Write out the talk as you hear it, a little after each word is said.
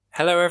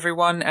Hello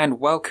everyone and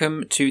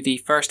welcome to the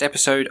first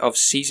episode of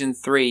Season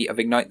 3 of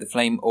Ignite the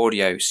Flame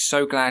Audio.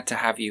 So glad to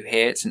have you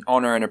here. It's an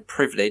honour and a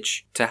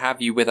privilege to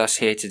have you with us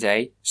here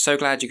today. So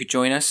glad you could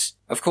join us.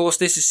 Of course,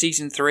 this is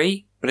Season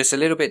 3, but it's a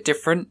little bit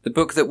different. The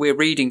book that we're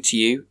reading to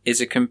you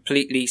is a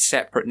completely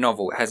separate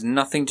novel. It has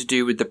nothing to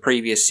do with the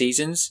previous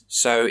seasons,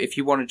 so if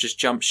you want to just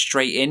jump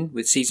straight in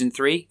with Season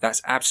 3,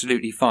 that's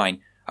absolutely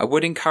fine. I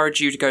would encourage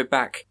you to go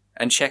back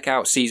and check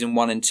out Season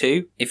 1 and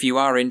 2. If you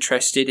are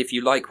interested, if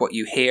you like what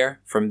you hear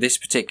from this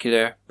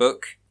particular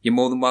book, you're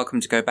more than welcome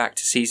to go back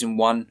to Season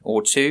 1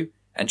 or 2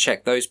 and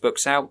check those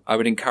books out. I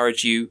would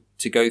encourage you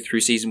to go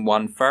through Season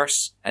 1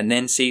 first and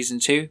then Season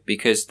 2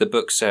 because the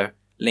books are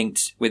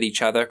linked with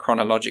each other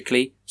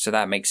chronologically, so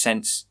that makes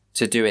sense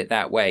to do it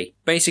that way.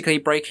 Basically,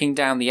 breaking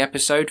down the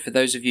episode for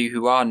those of you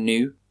who are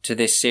new to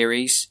this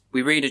series,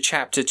 we read a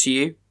chapter to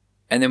you,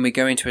 and then we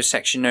go into a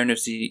section known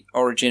as the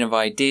Origin of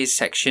Ideas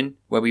section,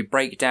 where we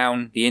break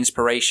down the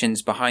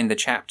inspirations behind the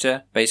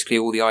chapter, basically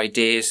all the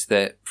ideas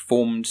that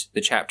formed the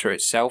chapter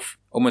itself,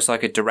 almost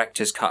like a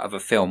director's cut of a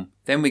film.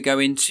 Then we go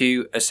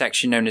into a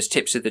section known as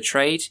Tips of the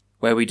Trade,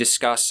 where we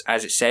discuss,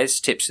 as it says,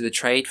 tips of the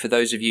trade for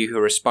those of you who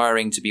are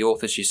aspiring to be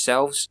authors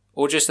yourselves,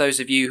 or just those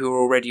of you who are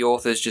already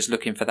authors just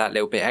looking for that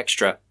little bit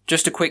extra.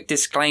 Just a quick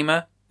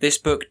disclaimer, this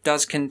book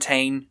does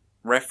contain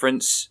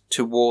reference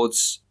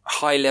towards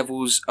high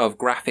levels of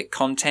graphic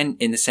content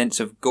in the sense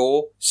of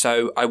gore,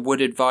 so I would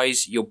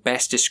advise your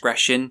best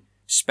discretion,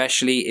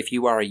 especially if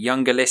you are a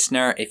younger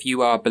listener. If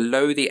you are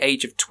below the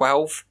age of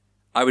 12,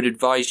 I would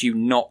advise you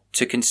not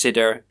to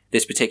consider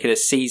this particular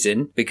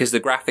season because the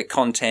graphic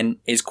content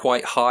is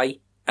quite high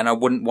and I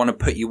wouldn't want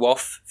to put you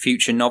off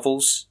future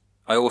novels.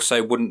 I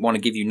also wouldn't want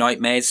to give you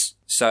nightmares,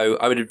 so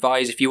I would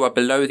advise if you are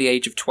below the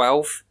age of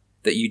 12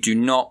 that you do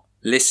not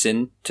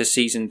listen to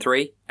Season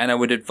 3, and I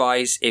would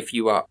advise if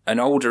you are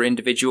an older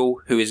individual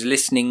who is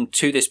listening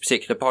to this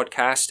particular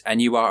podcast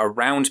and you are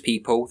around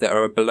people that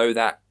are below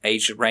that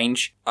age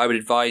range, I would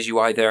advise you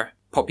either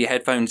pop your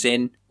headphones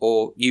in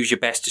or use your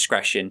best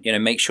discretion.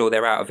 Make sure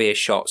they're out of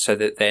earshot so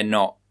that they're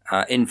not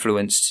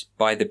influenced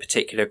by the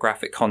particular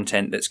graphic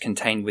content that's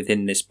contained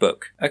within this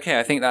book. Okay,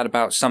 I think that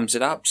about sums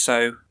it up,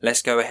 so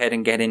let's go ahead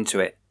and get into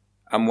it.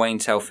 I'm Wayne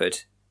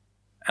Telford,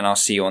 and I'll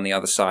see you on the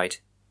other side.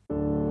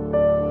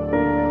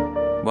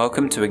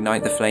 Welcome to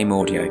Ignite the Flame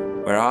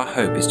Audio, where our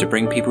hope is to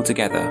bring people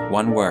together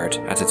one word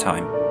at a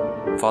time.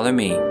 Follow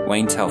me,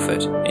 Wayne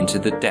Telford, into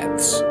the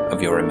depths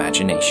of your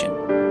imagination.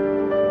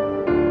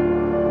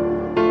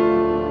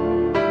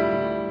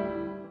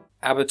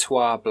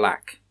 Abattoir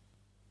Black.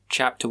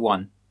 Chapter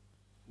 1.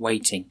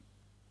 Waiting.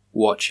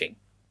 Watching.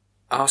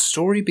 Our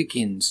story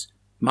begins,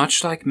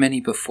 much like many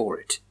before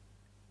it,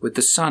 with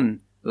the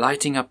sun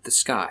lighting up the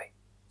sky,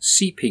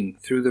 seeping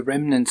through the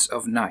remnants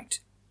of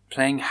night,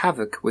 playing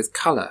havoc with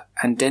colour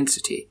and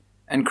density,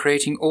 and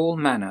creating all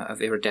manner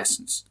of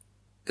iridescence.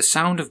 The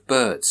sound of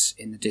birds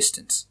in the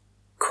distance,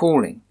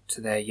 calling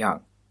to their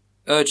young,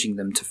 urging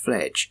them to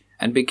fledge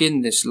and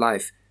begin this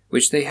life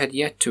which they had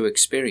yet to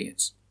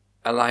experience,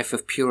 a life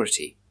of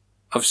purity,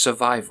 of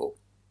survival,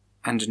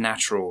 and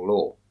natural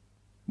law.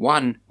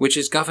 One which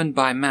is governed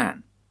by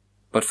man,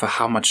 but for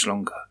how much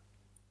longer?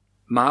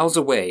 Miles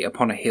away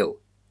upon a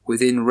hill,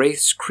 within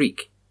Wraith's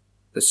Creek,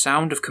 the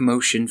sound of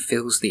commotion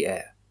fills the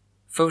air.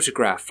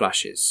 Photograph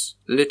flashes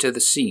litter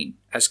the scene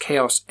as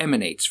chaos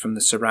emanates from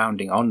the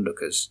surrounding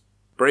onlookers,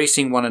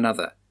 bracing one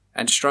another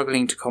and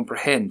struggling to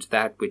comprehend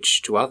that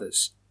which, to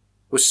others,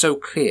 was so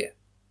clear.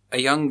 A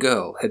young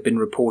girl had been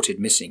reported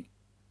missing,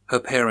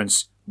 her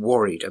parents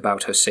worried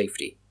about her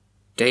safety.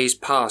 Days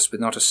passed with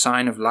not a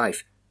sign of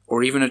life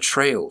or even a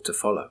trail to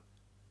follow,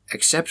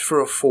 except for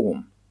a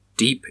form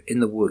deep in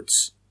the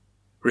woods,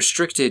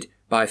 restricted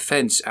by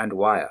fence and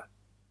wire,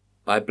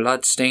 by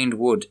blood-stained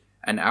wood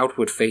and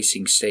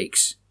outward-facing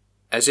stakes,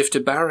 as if to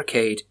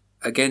barricade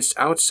against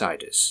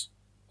outsiders,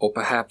 or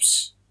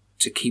perhaps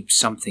to keep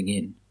something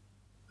in.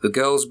 The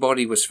girl's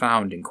body was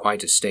found in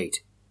quite a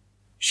state.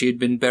 She had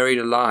been buried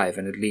alive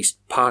and at least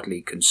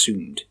partly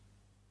consumed.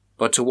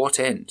 But to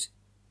what end?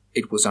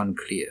 It was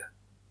unclear,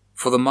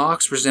 for the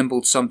marks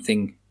resembled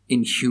something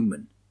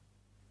inhuman.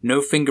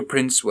 No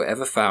fingerprints were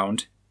ever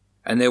found,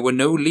 and there were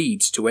no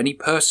leads to any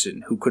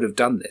person who could have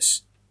done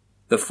this.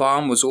 The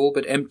farm was all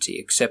but empty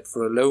except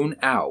for a lone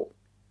owl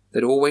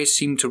that always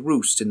seemed to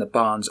roost in the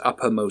barn's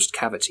uppermost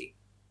cavity.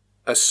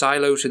 A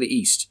silo to the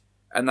east,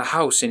 and the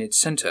house in its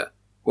centre,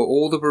 were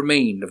all that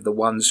remained of the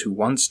ones who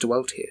once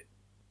dwelt here.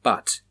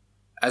 But,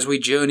 as we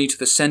journey to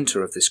the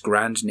centre of this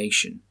grand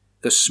nation,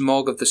 the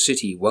smog of the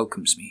city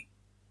welcomes me,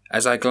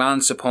 as I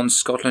glance upon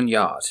Scotland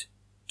Yard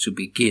to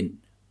begin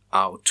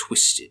our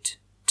twisted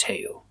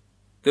tale.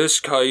 This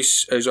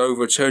case is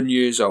over 10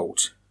 years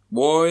old.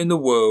 Why in the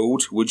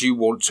world would you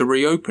want to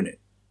reopen it?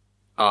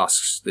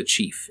 Asks the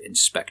chief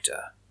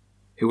inspector.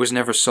 It was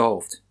never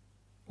solved,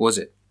 was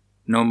it?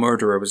 No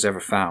murderer was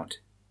ever found.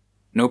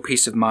 No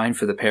peace of mind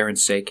for the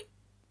parents' sake.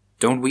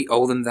 Don't we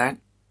owe them that?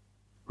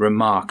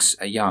 Remarks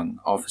a young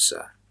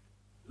officer.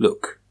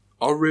 Look,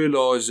 I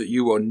realise that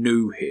you are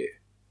new here,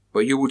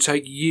 but you will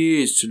take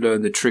years to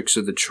learn the tricks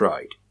of the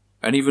trade.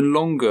 and even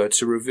longer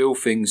to reveal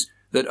things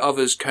that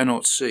others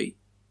cannot see.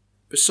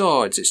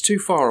 Besides, it's too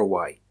far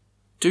away.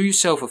 Do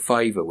yourself a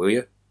favour, will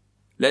you?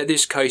 Let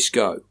this case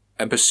go,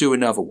 and pursue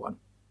another one.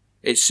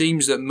 It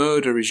seems that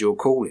murder is your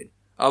calling,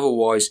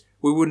 otherwise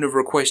we wouldn't have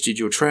requested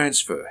your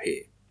transfer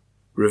here,"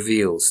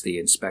 reveals the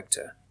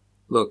inspector.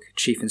 "Look,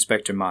 Chief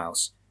Inspector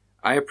Miles,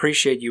 I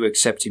appreciate you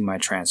accepting my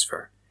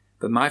transfer,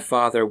 but my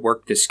father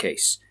worked this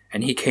case,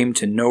 and he came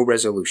to no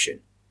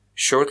resolution.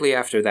 Shortly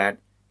after that,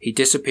 he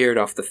disappeared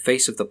off the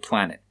face of the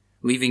planet,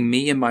 leaving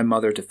me and my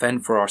mother to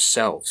fend for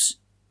ourselves."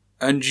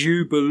 "And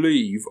you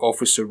believe,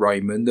 Officer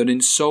Raymond, that in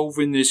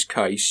solving this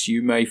case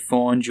you may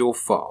find your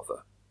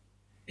father?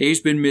 He's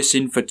been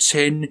missing for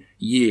 10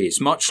 years,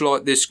 much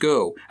like this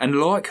girl, and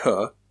like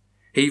her,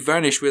 he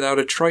vanished without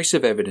a trace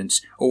of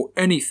evidence or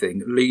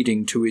anything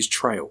leading to his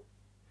trail.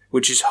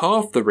 Which is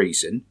half the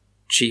reason,"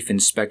 Chief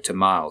Inspector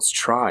Miles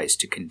tries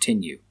to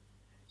continue.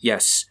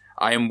 "Yes,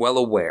 I am well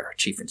aware,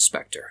 Chief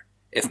Inspector.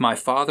 If my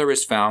father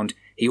is found,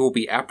 he will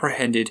be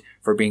apprehended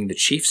for being the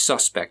chief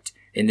suspect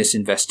in this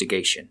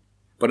investigation.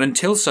 But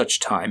until such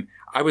time,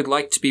 I would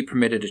like to be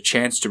permitted a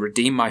chance to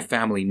redeem my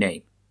family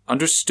name.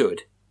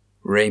 Understood?"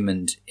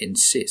 Raymond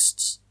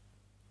insists.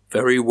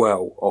 "Very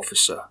well,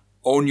 officer.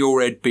 On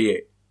your head be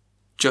it.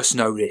 Just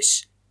know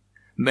this.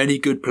 Many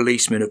good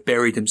policemen have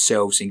buried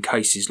themselves in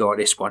cases like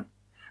this one,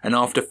 and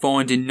after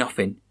finding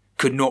nothing,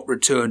 could not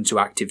return to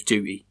active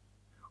duty.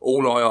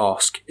 All I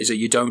ask is that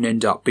you don't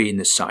end up being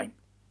the same,"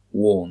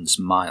 warns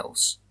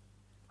Miles.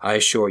 "I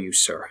assure you,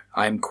 sir,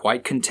 I am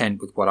quite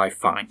content with what I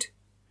find,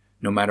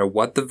 no matter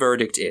what the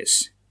verdict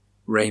is,"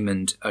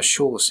 Raymond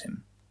assures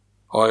him.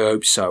 "I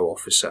hope so,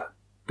 officer,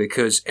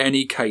 because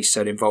any case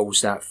that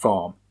involves that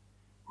farm,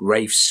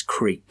 Wraith's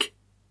Creek,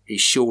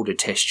 is sure to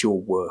test your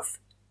worth,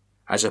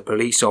 as a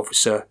police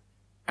officer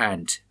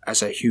and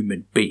as a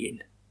human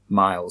being,"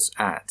 Miles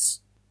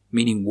adds.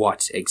 "Meaning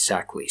what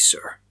exactly,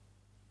 sir?"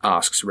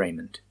 asks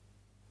Raymond.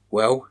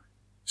 "Well,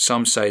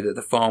 some say that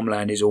the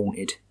farmland is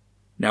haunted.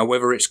 Now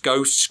whether it's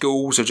ghosts,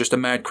 ghouls, or just a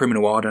mad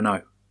criminal, I don't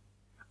know.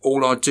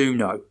 All I do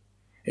know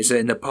is that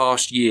in the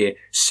past year,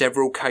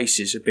 several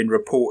cases have been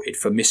reported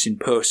for missing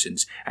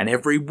persons, and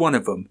every one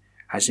of them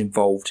has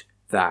involved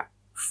that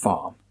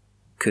farm,"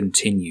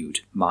 continued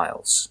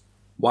Miles.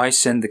 "Why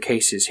send the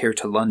cases here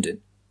to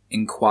London?"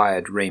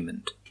 inquired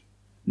Raymond.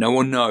 "No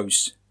one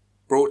knows.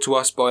 Brought to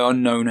us by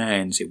unknown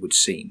hands, it would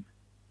seem,"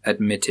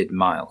 admitted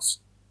Miles.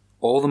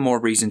 "All the more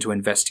reason to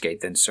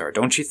investigate then, sir,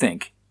 don't you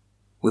think?"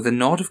 With a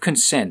nod of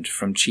consent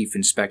from Chief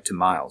Inspector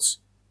Miles,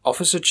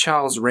 Officer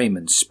Charles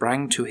Raymond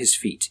sprang to his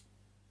feet,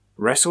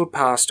 wrestled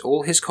past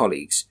all his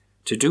colleagues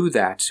to do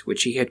that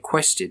which he had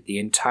quested the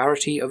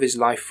entirety of his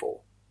life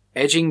for.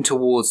 Edging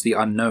towards the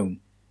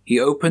unknown, he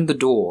opened the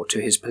door to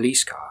his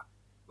police car,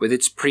 with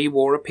its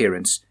pre-war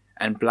appearance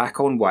and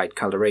black-on-white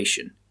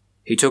coloration.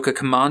 He took a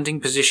commanding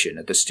position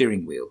at the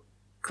steering wheel,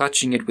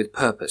 clutching it with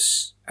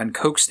purpose, and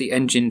coaxed the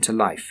engine to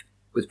life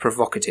with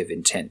provocative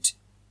intent.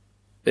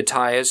 The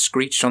tires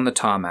screeched on the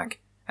tarmac,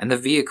 and the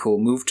vehicle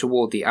moved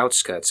toward the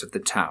outskirts of the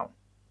town,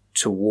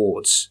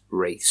 towards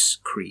Wraith's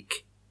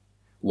Creek.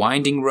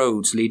 Winding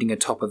roads leading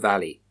atop a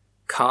valley,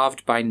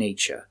 carved by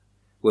nature,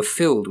 were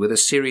filled with a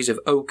series of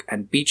oak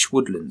and beech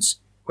woodlands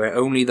where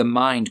only the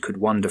mind could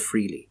wander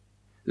freely,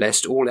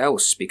 lest all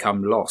else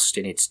become lost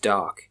in its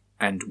dark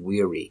and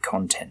weary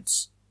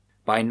contents.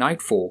 By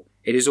nightfall,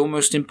 it is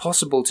almost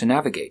impossible to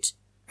navigate,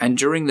 and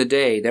during the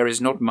day there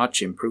is not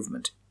much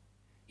improvement.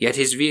 Yet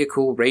his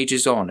vehicle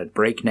rages on at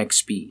breakneck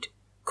speed,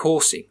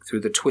 coursing through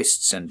the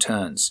twists and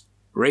turns,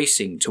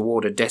 racing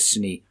toward a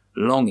destiny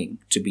longing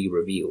to be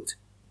revealed.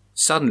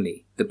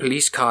 Suddenly, the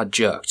police car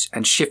jerked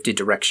and shifted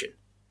direction,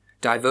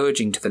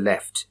 diverging to the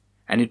left,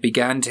 and it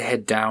began to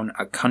head down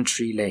a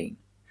country lane,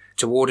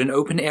 toward an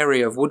open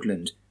area of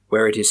woodland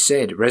where it is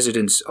said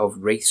residents of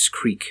Wraith's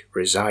Creek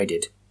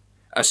resided.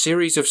 A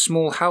series of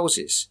small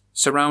houses,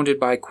 surrounded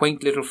by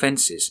quaint little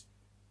fences,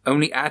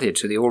 only added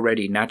to the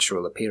already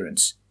natural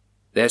appearance,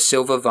 their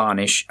silver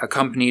varnish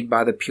accompanied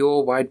by the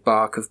pure white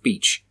bark of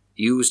beech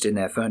used in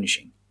their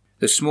furnishing.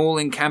 The small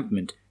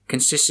encampment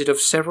consisted of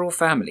several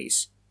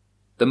families: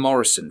 the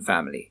Morrison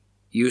family,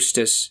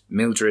 Eustace,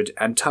 Mildred,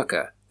 and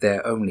Tucker,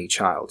 their only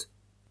child;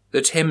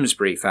 the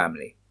Timsbury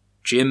family,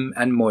 Jim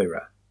and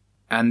Moira;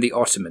 and the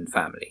Ottoman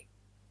family,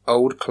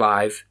 old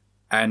Clive,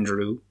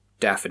 Andrew,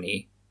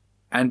 Daphne,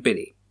 and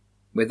Billy,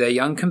 with their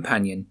young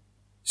companion,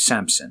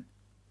 Samson.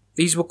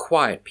 These were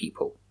quiet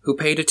people who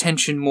paid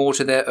attention more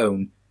to their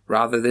own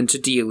rather than to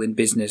deal in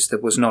business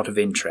that was not of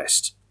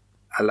interest.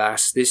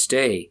 Alas, this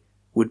day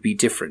would be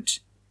different,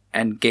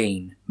 and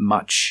gain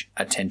much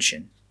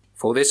attention.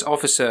 For this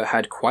officer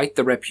had quite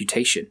the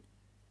reputation,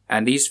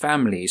 and these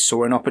families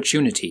saw an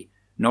opportunity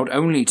not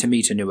only to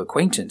meet a new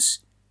acquaintance,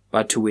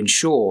 but to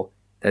ensure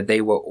that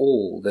they were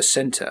all the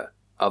centre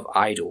of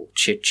idle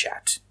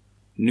chit-chat.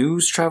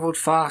 News travelled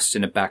fast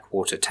in a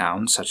backwater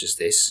town such as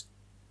this,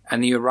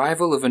 and the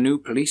arrival of a new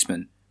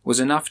policeman was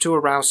enough to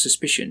arouse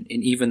suspicion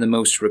in even the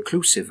most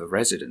reclusive of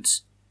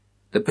residents.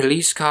 The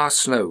police car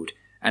slowed,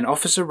 and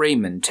Officer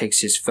Raymond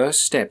takes his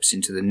first steps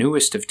into the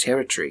newest of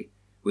territory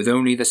with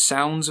only the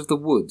sounds of the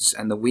woods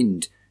and the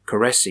wind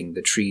caressing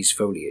the trees'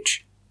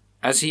 foliage.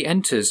 As he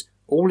enters,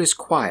 all is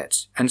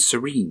quiet and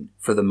serene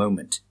for the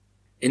moment.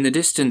 In the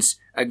distance,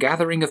 a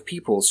gathering of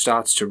people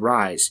starts to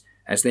rise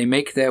as they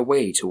make their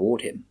way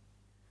toward him.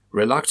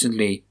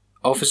 Reluctantly,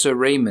 Officer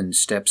Raymond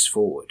steps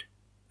forward.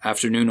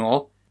 "Afternoon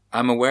all.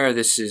 I'm aware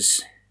this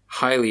is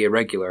highly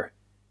irregular,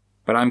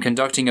 but I'm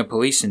conducting a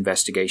police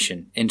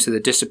investigation into the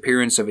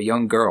disappearance of a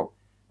young girl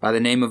by the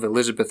name of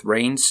Elizabeth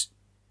Rains.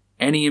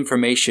 Any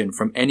information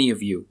from any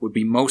of you would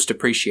be most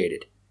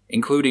appreciated,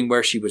 including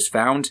where she was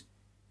found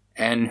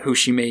and who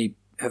she may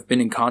have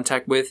been in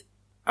contact with.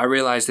 I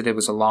realize that it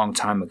was a long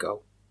time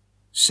ago,"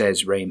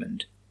 says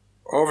Raymond.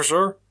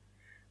 "Officer,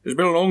 it's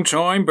been a long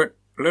time, but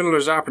little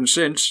has happened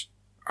since.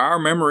 Our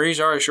memories,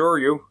 I assure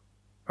you,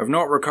 have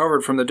not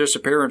recovered from the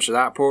disappearance of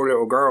that poor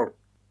little girl,"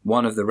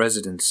 one of the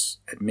residents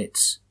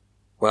admits.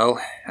 "Well,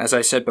 as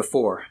I said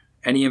before,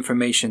 any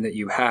information that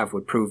you have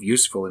would prove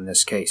useful in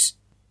this case."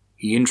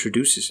 He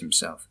introduces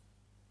himself.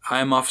 "I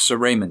am Officer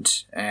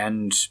Raymond,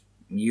 and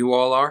you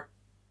all are?"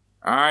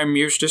 "I'm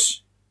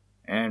Eustace,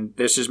 and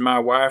this is my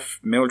wife,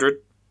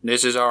 Mildred.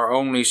 This is our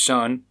only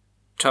son,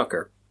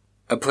 Tucker."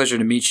 "A pleasure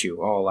to meet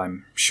you all,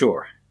 I'm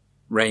sure,"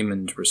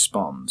 Raymond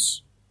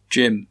responds.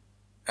 "Jim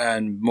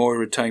and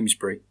Moira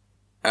Timesbury,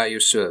 at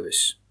your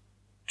service."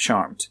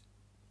 "Charmed,"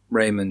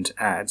 Raymond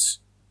adds.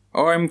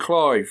 "I'm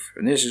Clive,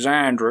 and this is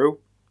Andrew,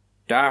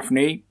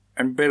 Daphne,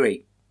 and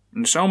Billy.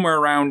 And somewhere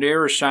around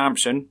here is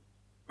Samson,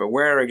 but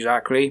where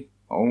exactly,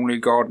 only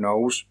God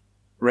knows."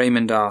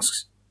 Raymond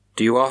asks,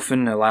 "Do you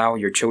often allow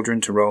your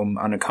children to roam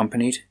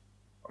unaccompanied?"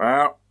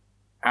 "Well,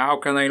 how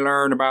can they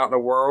learn about the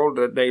world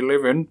that they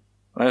live in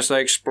unless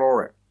they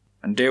explore it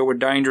and deal with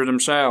danger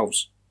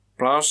themselves?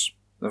 Plus,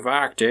 the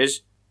fact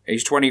is,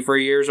 he's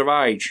 23 years of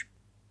age,"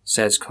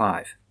 says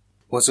Clive.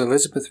 "Was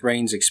Elizabeth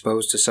Rains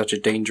exposed to such a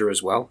danger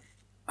as well?"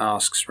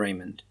 asks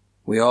Raymond.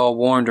 "We all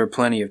warned her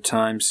plenty of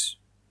times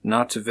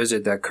not to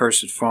visit that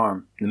cursed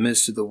farm in the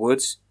midst of the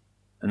woods,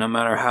 and no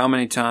matter how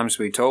many times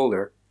we told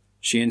her,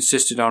 she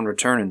insisted on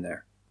returning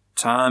there.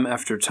 Time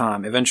after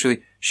time.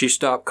 Eventually, she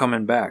stopped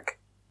coming back.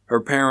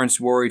 Her parents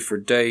worried for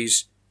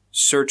days,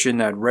 searching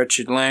that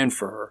wretched land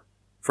for her,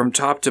 from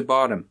top to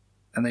bottom,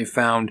 and they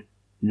found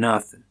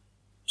nothing.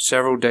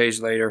 Several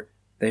days later,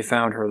 they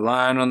found her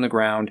lying on the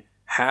ground,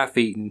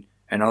 half-eaten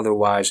and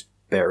otherwise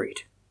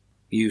buried."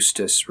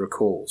 Eustace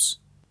recalls.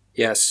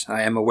 "Yes,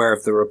 I am aware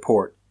of the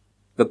report.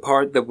 The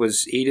part that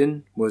was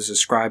eaten was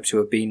ascribed to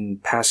have been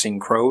passing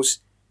crows,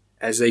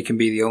 as they can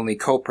be the only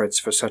culprits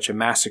for such a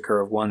massacre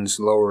of one's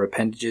lower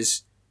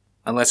appendages,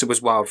 unless it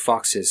was wild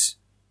foxes.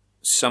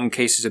 Some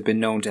cases have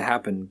been known to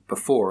happen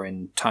before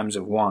in times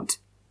of want,"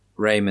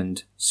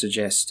 Raymond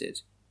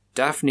suggested.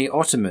 Daphne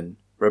Ottoman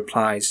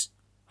replies,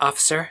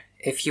 "Officer,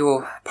 if you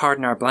will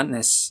pardon our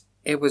bluntness,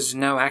 it was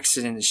no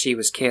accident that she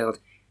was killed,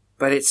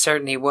 but it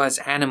certainly was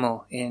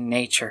animal in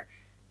nature.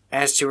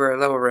 As to her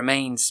lower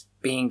remains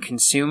being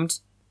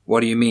consumed—" "What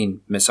do you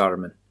mean, Miss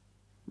Ottoman?"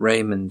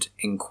 Raymond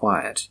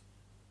inquired.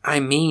 "I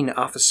mean,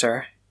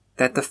 officer,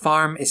 that the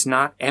farm is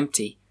not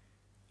empty,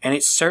 and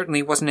it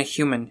certainly wasn't a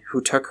human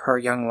who took her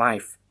young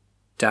life,"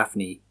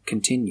 Daphne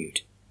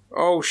continued.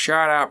 "Oh,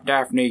 shut up,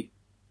 Daphne,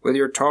 with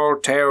your tall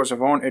tales of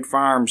haunted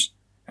farms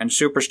and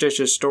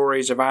superstitious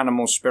stories of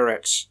animal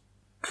spirits,"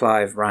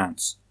 Clive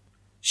rants.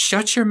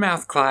 "Shut your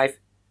mouth, Clive.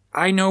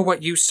 I know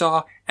what you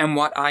saw and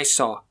what I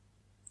saw,"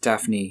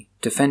 Daphne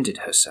defended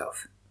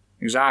herself.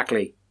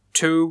 "Exactly.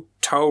 Two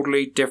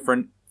totally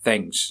different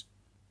things,"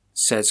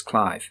 says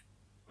Clive.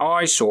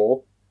 "I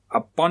saw a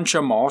bunch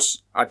of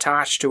moss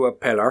attached to a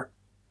pillar,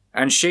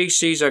 and she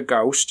sees a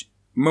ghost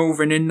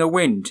moving in the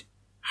wind.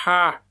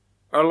 Ha!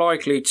 A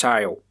likely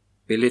tale,"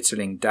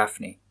 belittling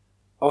Daphne.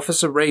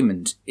 Officer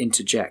Raymond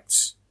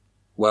interjects.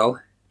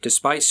 "Well,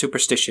 despite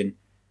superstition,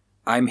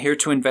 I am here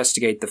to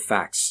investigate the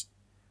facts,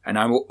 and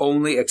I will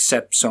only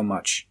accept so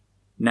much.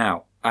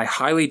 Now, I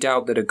highly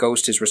doubt that a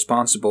ghost is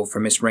responsible for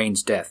Miss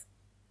Rains' death,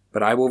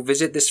 but I will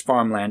visit this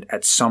farmland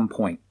at some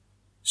point.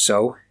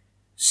 So,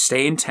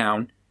 stay in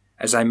town,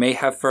 as I may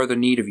have further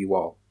need of you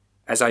all.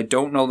 As I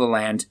don't know the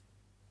land,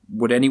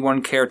 would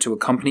anyone care to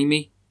accompany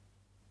me?"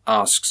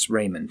 asks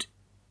Raymond.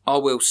 "I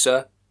will,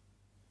 sir."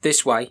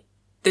 "This way,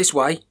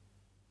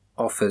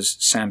 offers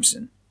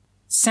Samson.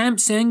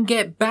 "Samson,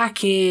 get back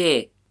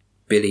here!"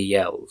 Billy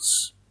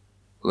yells.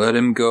 "Let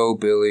him go,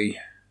 Billy.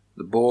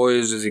 The boy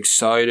is as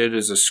excited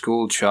as a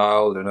school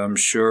child, and I'm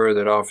sure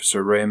that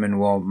Officer Raymond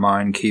won't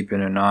mind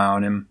keeping an eye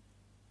on him.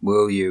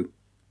 Will you?"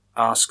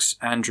 asks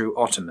Andrew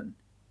Ottoman,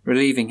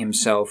 relieving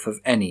himself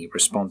of any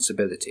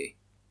responsibility.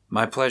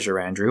 "My pleasure,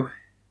 Andrew.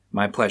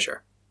 My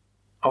pleasure,"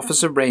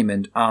 Officer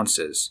Raymond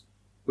answers,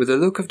 with a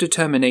look of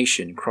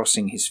determination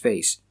crossing his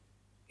face.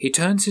 He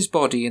turns his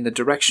body in the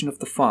direction of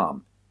the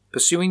farm,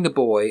 pursuing the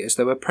boy as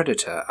though a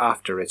predator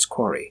after its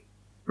quarry.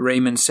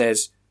 Raymond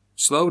says,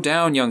 "Slow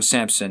down, young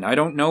Samson. I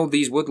don't know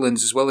these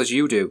woodlands as well as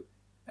you do,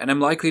 and am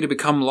likely to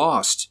become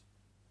lost."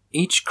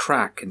 Each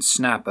crack and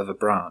snap of a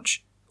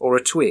branch, or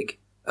a twig,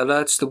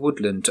 alerts the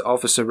woodland to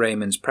Officer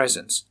Raymond's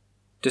presence,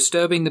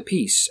 disturbing the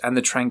peace and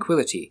the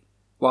tranquility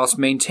whilst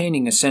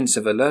maintaining a sense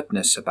of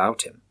alertness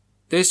about him.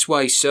 "This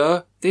way,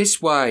 sir!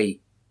 This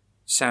way!"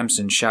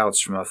 Sampson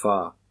shouts from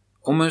afar,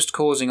 almost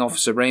causing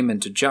Officer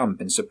Raymond to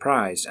jump in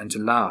surprise and to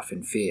laugh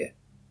in fear,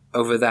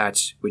 over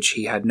that which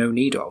he had no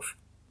need of.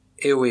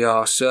 "Here we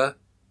are, sir.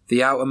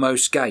 The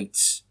outermost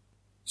gates."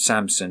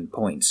 Sampson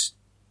points.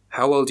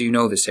 "How well do you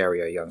know this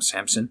area, young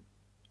Sampson?"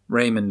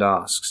 Raymond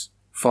asks,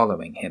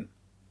 following him.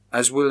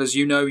 "As well as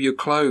you know your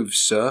clothes,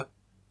 sir,"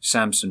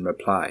 Sampson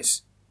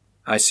replies.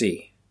 "I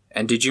see.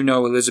 And did you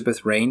know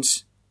Elizabeth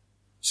Raines,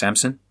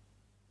 Sampson?"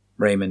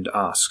 Raymond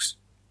asks.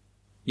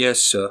 "Yes,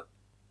 sir.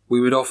 We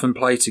would often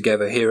play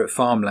together here at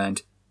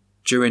Farmland,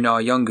 during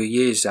our younger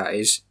years, that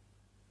is.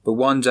 But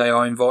one day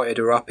I invited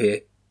her up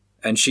here,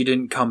 and she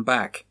didn't come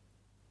back.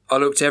 I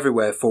looked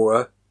everywhere for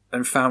her,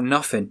 and found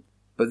nothing,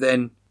 but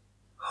then...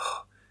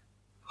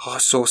 I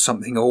saw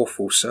something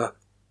awful, sir,"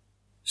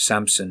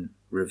 Sampson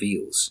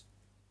reveals.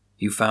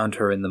 "You found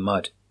her in the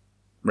mud?"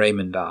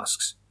 Raymond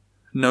asks.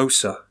 "No,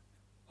 sir.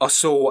 I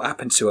saw what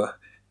happened to her.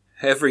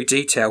 Every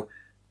detail.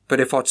 But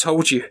if I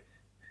told you,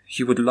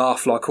 you would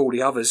laugh like all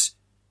the others,"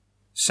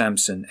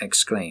 Sampson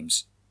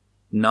exclaims.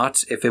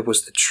 "Not if it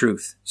was the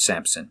truth,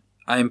 Sampson.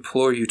 I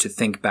implore you to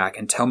think back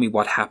and tell me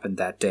what happened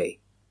that day,"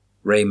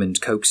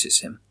 Raymond coaxes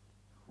him.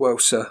 "Well,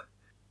 sir,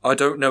 I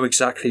don't know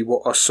exactly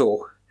what I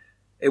saw.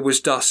 It was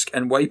dusk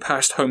and way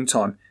past home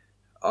time.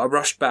 I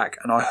rushed back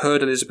and I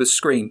heard Elizabeth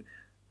scream.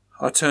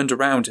 I turned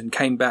around and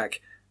came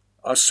back.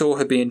 I saw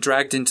her being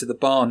dragged into the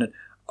barn and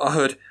I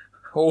heard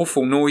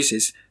awful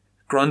noises,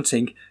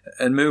 grunting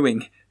and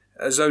mooing,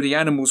 as though the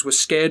animals were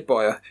scared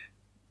by her.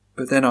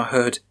 But then I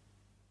heard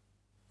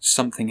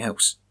something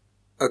else.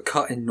 A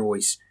cutting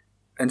noise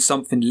and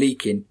something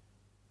leaking.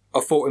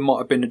 I thought it might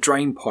have been a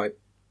drain pipe.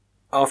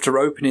 After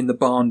opening the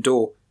barn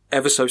door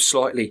ever so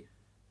slightly,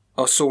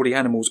 I saw the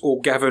animals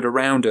all gathered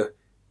around her,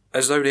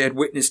 as though they had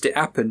witnessed it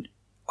happen.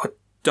 I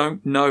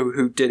don't know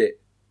who did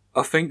it.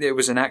 I think that it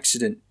was an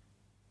accident.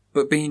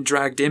 But being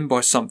dragged in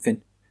by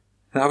something,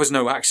 that was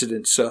no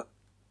accident, sir,"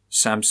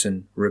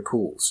 Sampson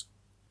recalls.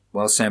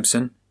 "Well,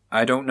 Sampson,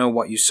 I don't know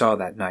what you saw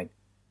that night,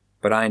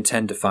 but I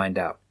intend to find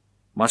out.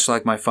 Much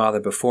like my father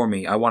before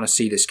me, I want to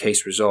see this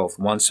case resolved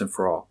once and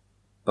for all.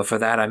 But for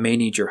that I may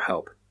need your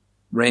help."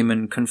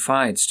 Raymond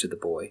confides to the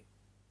boy.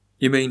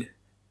 "You mean,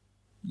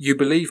 you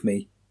believe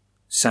me?"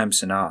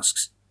 Sampson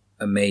asks,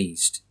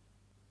 amazed.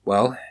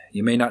 "Well,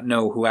 you may not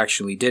know who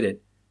actually did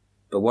it,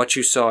 but what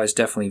you saw is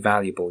definitely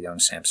valuable, young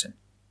Sampson.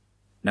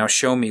 Now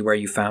show me where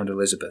you found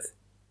Elizabeth,"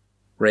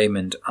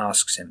 Raymond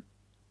asks him.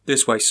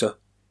 "This way, sir.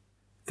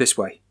 This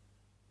way."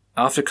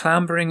 After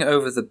clambering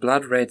over the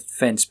blood-red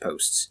fence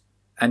posts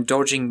and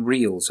dodging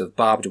reels of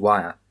barbed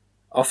wire,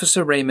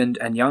 Officer Raymond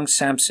and young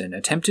Sampson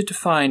attempted to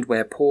find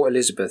where poor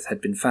Elizabeth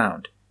had been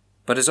found,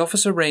 but as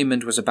Officer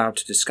Raymond was about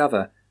to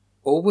discover,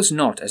 all was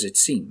not as it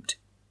seemed,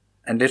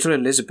 and little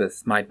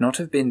Elizabeth might not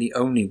have been the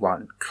only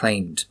one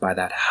claimed by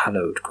that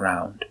hallowed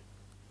ground.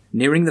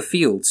 Nearing the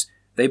fields,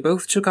 they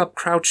both took up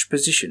crouched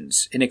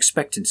positions in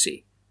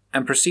expectancy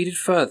and proceeded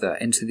further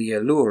into the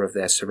allure of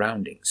their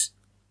surroundings.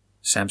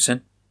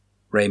 "Sampson?"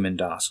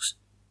 Raymond asks.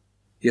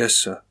 "Yes,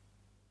 sir."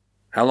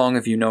 "How long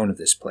have you known of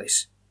this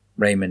place?"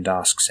 Raymond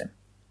asks him.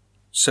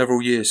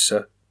 "Several years,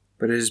 sir,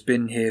 but it has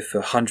been here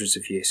for hundreds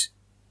of years.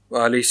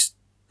 Well, at least,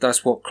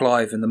 that's what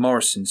Clive and the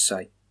Morrisons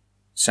say,"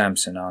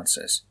 Sampson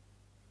answers.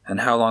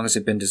 "And how long has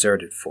it been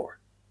deserted for?"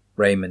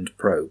 Raymond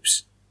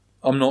probes.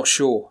 "I'm not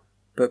sure,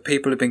 but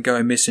people have been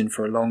going missing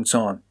for a long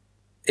time,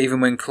 even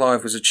when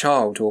Clive was a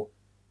child, or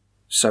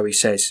so he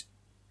says,"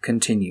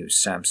 continues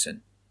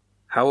Sampson.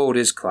 "How old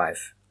is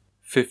Clive?"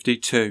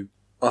 52,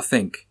 I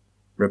think,"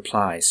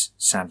 replies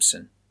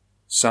Sampson.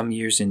 "Some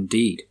years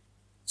indeed,"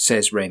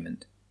 says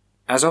Raymond.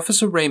 As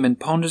Officer Raymond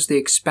ponders the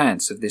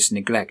expanse of this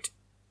neglect,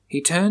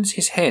 he turns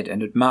his head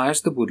and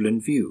admires the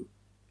woodland view,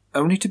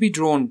 only to be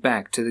drawn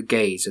back to the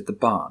gaze at the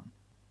barn,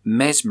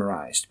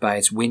 mesmerized by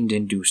its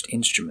wind-induced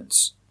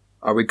instruments.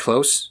 "Are we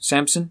close,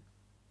 Sampson?"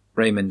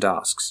 Raymond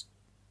asks.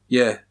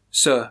 "Yeah,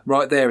 sir,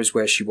 right there is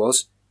where she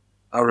was.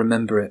 I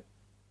remember it,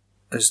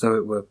 as though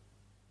it were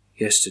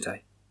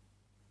yesterday,"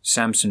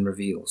 Sampson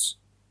reveals,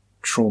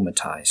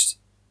 traumatized.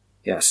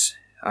 "Yes,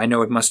 I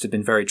know it must have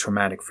been very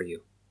traumatic for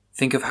you.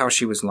 Think of how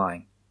she was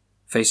lying.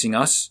 Facing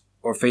us,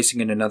 or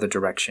facing in another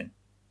direction?"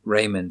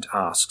 Raymond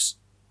asks.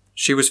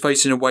 "She was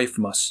facing away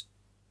from us,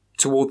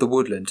 toward the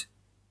woodland,"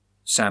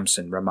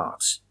 Sampson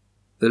remarks.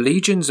 The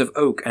legions of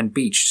oak and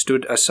beech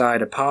stood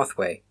aside a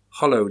pathway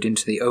hollowed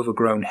into the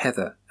overgrown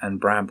heather and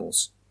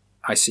brambles.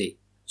 "I see.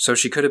 So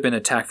she could have been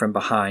attacked from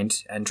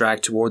behind and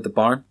dragged toward the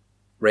barn?"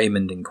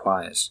 Raymond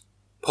inquires.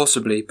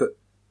 "Possibly, but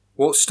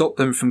what stopped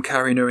them from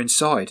carrying her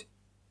inside?"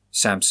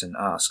 Sampson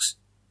asks.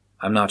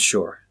 "I'm not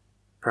sure.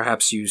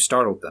 Perhaps you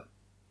startled them,"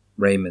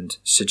 Raymond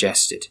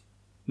suggested.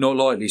 "Not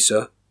likely,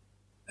 sir.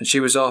 And she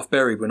was half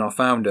buried when I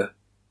found her,"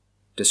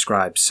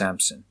 describes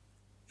Sampson.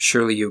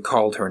 "Surely you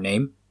called her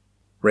name?"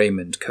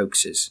 Raymond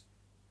coaxes.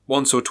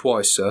 "Once or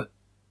twice, sir,"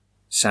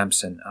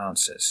 Sampson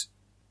answers.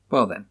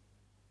 "Well then,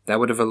 that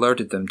would have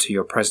alerted them to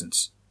your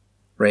presence,"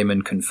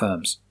 Raymond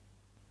confirms.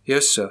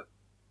 "Yes, sir.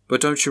 But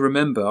don't you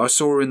remember, I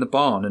saw her in the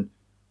barn and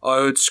I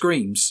heard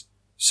screams,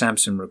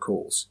 Samson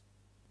recalls.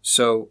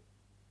 So,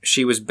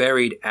 she was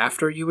buried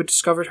after you had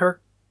discovered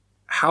her?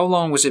 How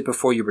long was it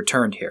before you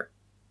returned here?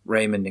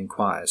 Raymond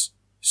inquires,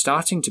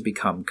 starting to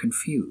become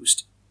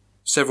confused.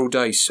 Several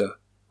days, sir.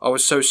 I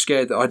was so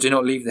scared that I did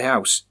not leave the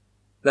house,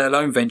 let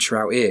alone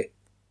venture out here,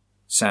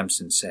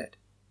 Samson said.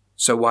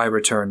 So why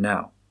return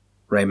now?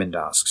 Raymond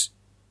asks.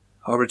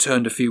 I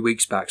returned a few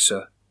weeks back,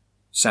 sir,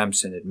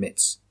 Samson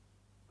admits.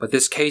 But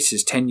this case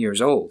is 10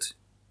 years old,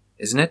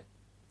 isn't it?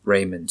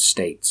 Raymond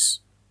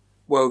states.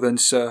 Well then,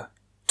 sir,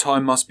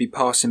 time must be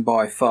passing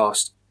by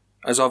fast,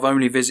 as I've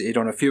only visited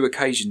on a few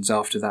occasions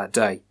after that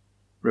day,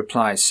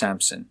 replies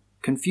Samson,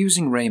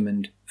 confusing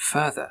Raymond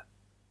further.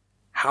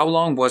 How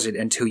long was it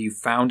until you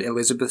found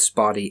Elizabeth's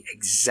body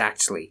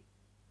exactly?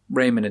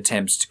 Raymond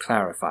attempts to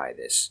clarify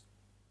this.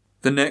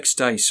 The next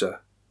day, sir.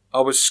 I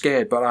was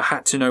scared, but I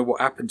had to know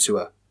what happened to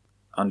her.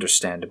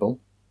 Understandable.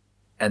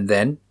 And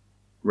then?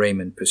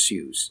 Raymond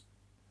pursues.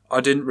 I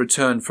didn't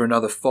return for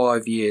another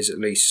 5 years at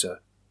least,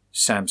 sir,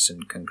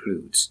 Samson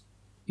concludes.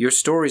 Your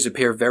stories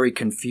appear very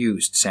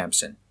confused,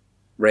 Samson,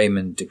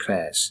 Raymond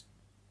declares.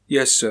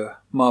 Yes, sir.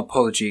 My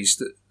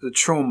apologies. The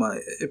trauma,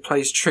 it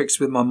plays tricks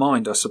with my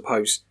mind, I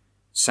suppose,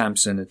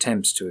 Samson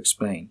attempts to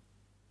explain.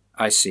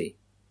 I see.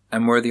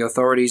 And were the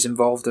authorities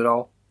involved at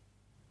all?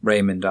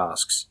 Raymond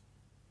asks.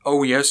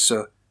 Oh, yes,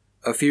 sir.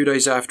 A few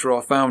days after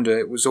I found her,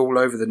 it was all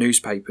over the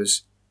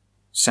newspapers,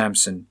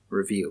 Samson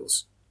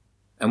reveals.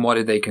 And what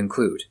did they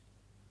conclude?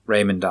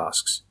 Raymond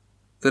asks.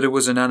 That it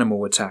was an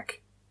animal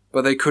attack,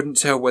 but they couldn't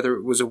tell whether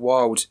it was a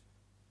wild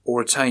or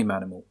a tame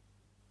animal,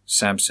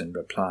 Samson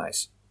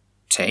replies.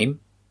 Tame?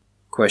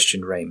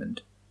 Questioned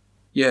Raymond.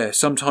 Yeah,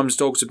 sometimes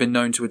dogs have been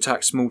known to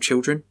attack small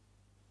children,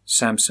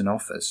 Samson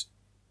offers.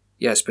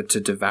 Yes, but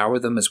to devour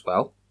them as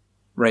well?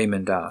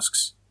 Raymond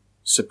asks,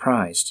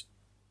 surprised.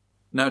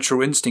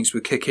 Natural instincts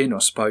would kick in, I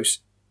suppose,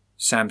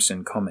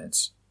 Samson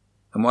comments.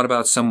 And what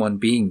about someone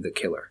being the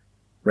killer?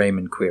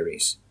 Raymond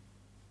queries.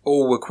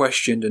 All were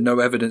questioned and no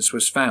evidence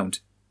was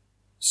found,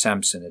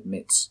 Samson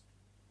admits.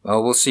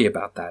 Well, we'll see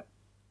about that.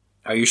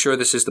 Are you sure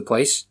this is the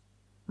place?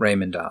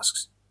 Raymond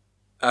asks.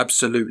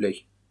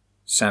 Absolutely,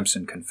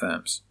 Samson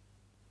confirms.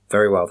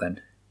 Very well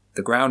then.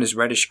 The ground is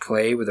reddish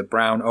clay with a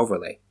brown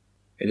overlay.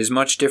 It is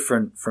much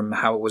different from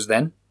how it was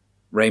then?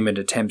 Raymond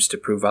attempts to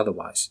prove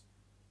otherwise.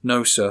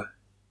 No, sir.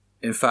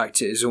 In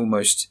fact, it is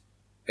almost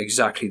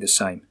exactly the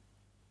same,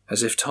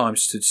 as if time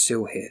stood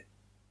still here.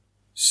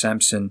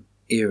 Samson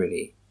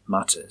eerily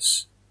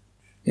mutters.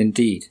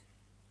 Indeed,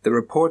 the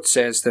report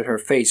says that her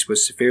face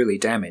was severely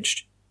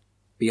damaged,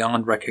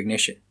 beyond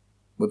recognition,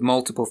 with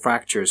multiple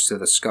fractures to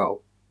the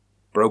skull,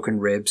 broken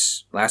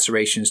ribs,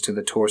 lacerations to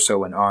the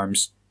torso and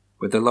arms,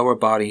 with the lower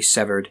body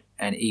severed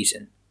and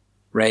eaten.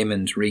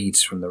 Raymond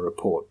reads from the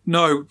report.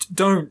 No,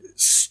 don't.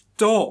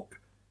 Stop!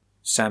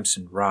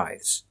 Samson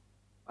writhes.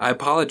 I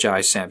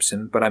apologize,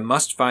 Samson, but I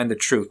must find the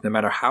truth no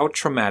matter how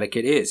traumatic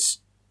it is.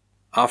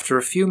 After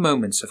a few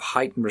moments of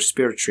heightened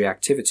respiratory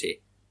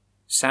activity,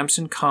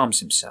 Samson calms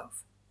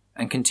himself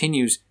and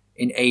continues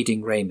in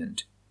aiding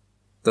Raymond.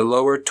 The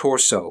lower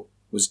torso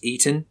was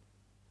eaten?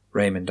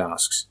 Raymond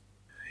asks.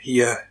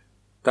 Yeah,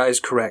 that is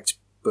correct,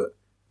 but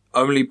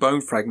only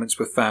bone fragments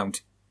were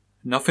found.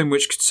 Nothing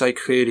which could say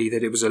clearly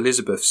that it was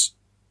Elizabeth's,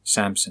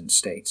 Samson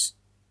states.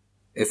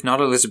 If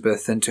not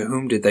Elizabeth, then to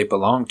whom did they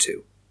belong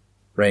to?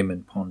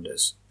 Raymond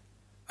ponders.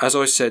 As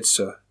I said,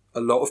 sir, a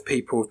lot of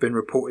people have been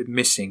reported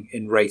missing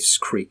in Wraith's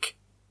Creek.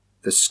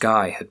 The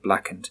sky had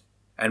blackened,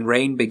 and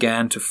rain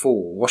began to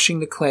fall,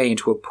 washing the clay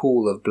into a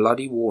pool of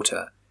bloody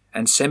water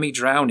and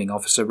semi-drowning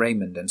Officer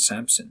Raymond and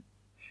Samson.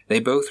 They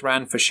both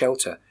ran for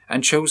shelter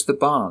and chose the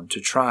barn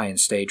to try and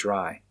stay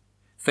dry.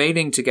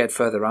 Failing to get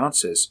further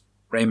answers,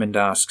 Raymond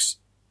asks,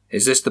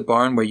 Is this the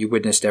barn where you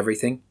witnessed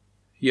everything?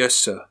 Yes,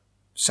 sir,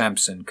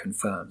 Samson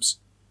confirms.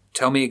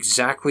 Tell me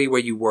exactly where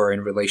you were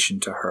in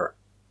relation to her,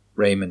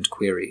 Raymond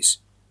queries.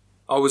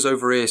 I was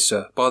over here,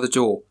 sir, by the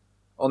door.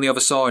 On the other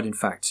side, in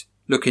fact,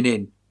 looking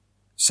in,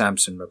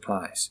 Samson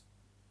replies.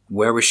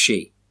 Where was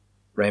she?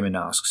 Raymond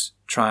asks,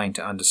 trying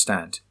to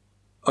understand.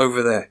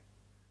 Over there,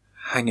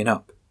 hanging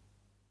up,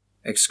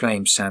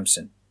 exclaims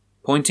Samson,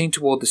 pointing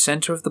toward the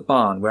center of the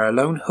barn where a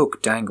lone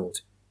hook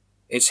dangled.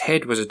 Its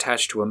head was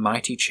attached to a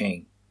mighty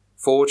chain,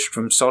 forged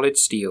from solid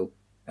steel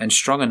and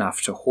strong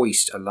enough to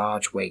hoist a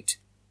large weight.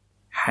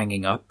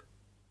 Hanging up?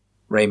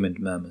 Raymond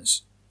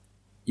murmurs.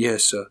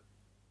 Yes, sir.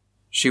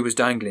 She was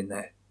dangling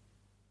there.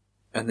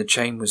 And the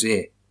chain was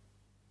here.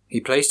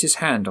 He placed his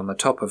hand on the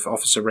top of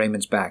Officer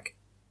Raymond's back,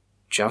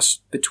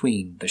 just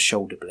between the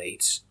shoulder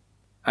blades.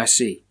 I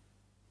see.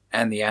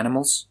 And the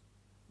animals?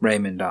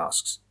 Raymond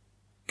asks.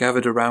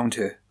 Gathered around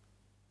her.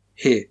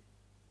 Here.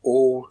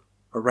 All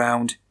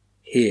around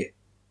here.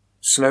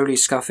 Slowly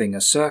scuffing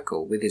a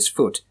circle with his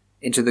foot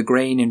into the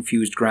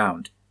grain-infused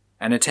ground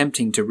and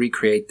attempting to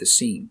recreate the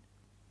scene.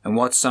 And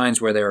what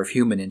signs were there of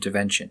human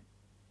intervention?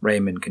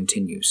 Raymond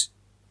continues.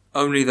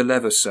 Only the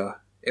lever,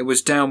 sir. It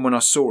was down when I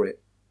saw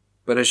it.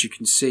 But as you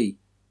can see,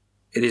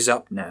 it is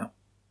up now.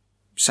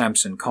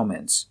 Samson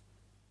comments.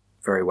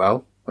 Very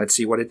well, let's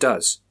see what it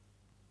does,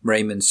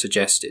 Raymond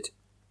suggested.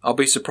 I'll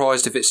be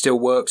surprised if it still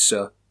works,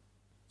 sir,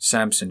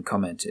 Samson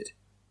commented.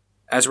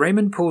 As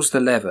Raymond pulls the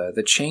lever,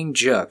 the chain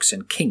jerks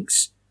and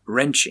kinks,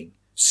 wrenching,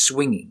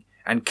 swinging,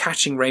 and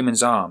catching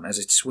Raymond's arm as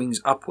it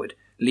swings upward,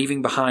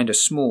 leaving behind a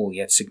small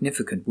yet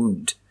significant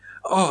wound.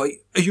 "Oh,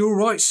 are you all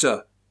right,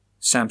 sir?"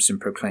 Samson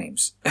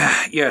proclaims.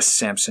 "Yes,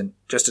 Samson,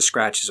 just a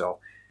scratch is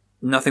all.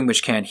 Nothing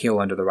which can't heal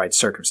under the right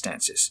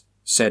circumstances,"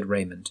 said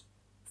Raymond,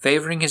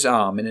 favoring his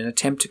arm in an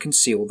attempt to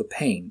conceal the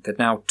pain that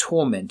now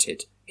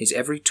tormented his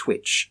every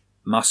twitch,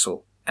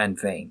 muscle, and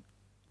vein,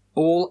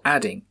 all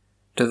adding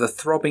to the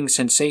throbbing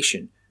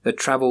sensation that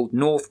traveled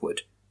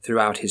northward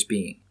throughout his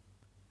being.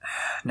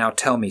 "Now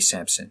tell me,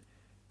 Samson,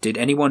 did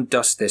anyone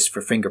dust this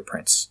for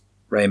fingerprints?"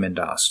 Raymond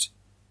asked.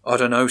 "I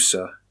don't know,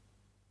 sir."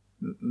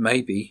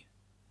 "Maybe,"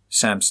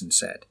 Samson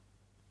said.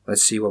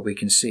 "Let's see what we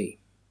can see,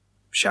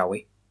 shall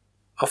we?"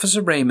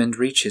 Officer Raymond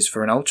reaches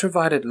for an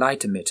ultraviolet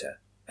light emitter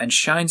and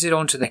shines it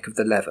onto the neck of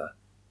the lever.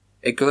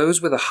 It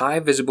glows with a high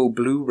visible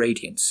blue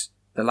radiance,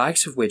 the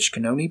likes of which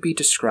can only be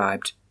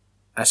described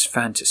as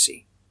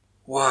fantasy.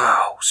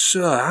 "Wow,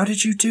 sir, how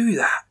did you do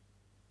that?"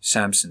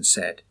 Samson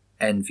said,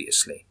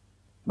 enviously.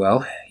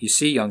 "Well, you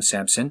see, young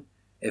Samson,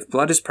 if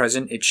blood is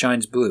present, it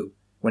shines blue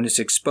when it's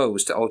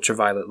exposed to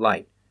ultraviolet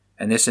light,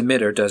 and this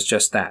emitter does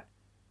just that.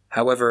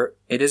 However,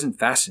 it isn't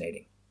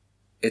fascinating.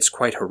 It's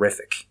quite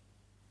horrific,"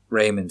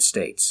 Raymond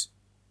states.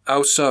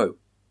 "How so?"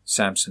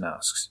 Samson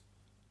asks.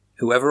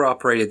 "Whoever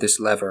operated this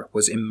lever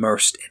was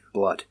immersed in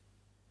blood,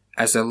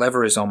 as the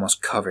lever is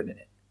almost covered in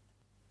it.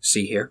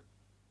 See here?"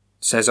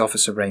 says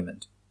Officer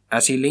Raymond.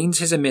 As he leans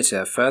his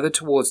emitter further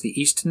towards the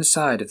eastern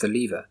side of the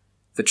lever,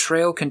 the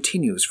trail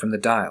continues from the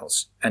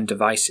dials and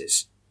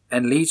devices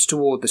and leads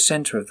toward the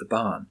center of the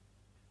barn,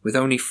 with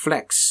only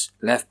flecks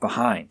left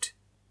behind,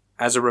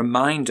 as a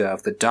reminder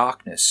of the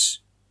darkness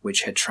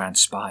which had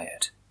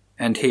transpired.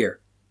 "And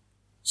here,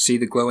 see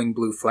the glowing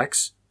blue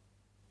flecks?"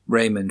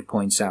 Raymond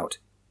points out.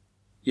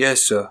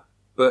 "Yes, sir,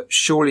 but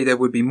surely there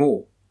would be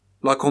more,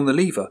 like on the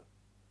lever,"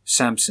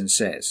 Samson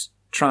says,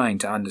 trying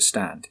to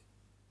understand.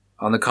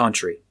 "On the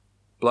contrary,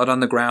 blood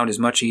on the ground is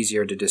much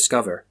easier to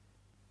discover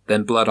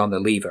than blood on the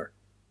lever,"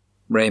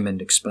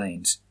 Raymond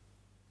explains.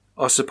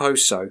 "I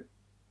suppose so,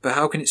 but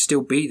how can it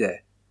still be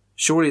there?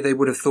 Surely they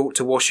would have thought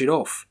to wash it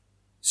off,"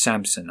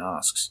 Samson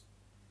asks.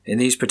 "In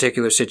these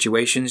particular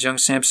situations, young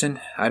Samson,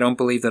 I don't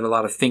believe that a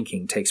lot of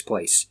thinking takes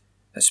place,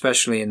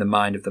 especially in the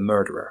mind of the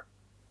murderer,"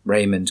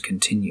 Raymond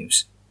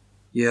continues.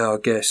 "Yeah, I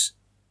guess.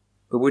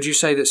 But would you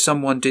say that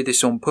someone did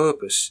this on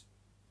purpose?"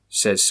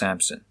 says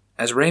Samson,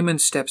 as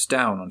Raymond steps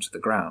down onto the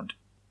ground.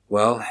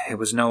 "Well, it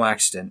was no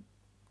accident,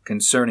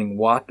 concerning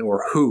what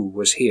or who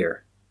was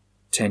here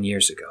 10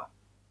 years ago,"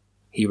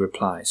 he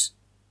replies.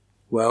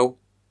 "Well,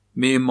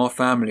 me and my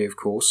family, of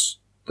course,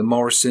 the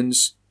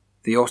Morrisons,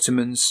 the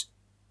Ottomans,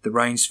 the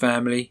Rains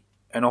family,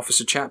 and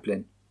Officer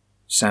Chaplin,"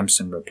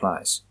 Samson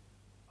replies.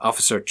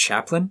 "Officer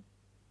Chaplin?"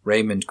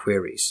 Raymond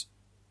queries.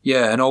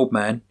 "Yeah, an old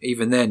man,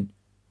 even then.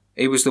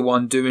 He was the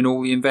one doing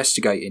all the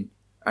investigating,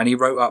 and he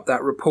wrote up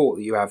that report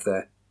that you have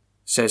there,"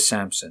 says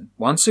Samson,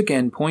 once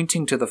again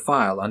pointing to the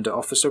file under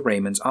Officer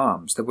Raymond's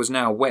arms that was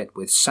now wet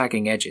with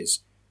sagging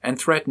edges and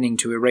threatening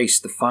to erase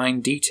the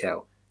fine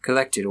detail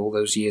collected all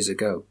those years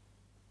ago.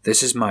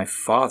 "This is my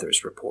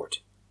father's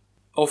report.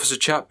 Officer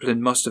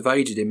Chaplin must have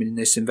aided him in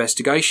this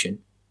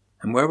investigation."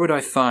 "And where would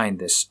I find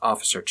this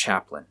Officer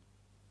Chaplin?"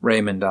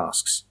 Raymond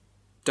asks.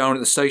 "Down at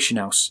the station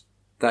house.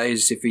 That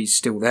is, if he's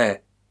still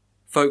there.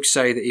 Folks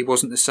say that he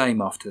wasn't the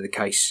same after the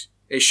case.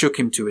 It shook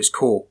him to his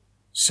core,"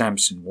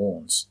 Samson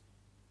warns.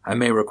 "I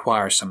may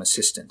require some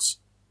assistance,"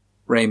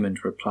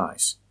 Raymond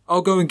replies.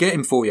 "I'll go and get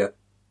him for you."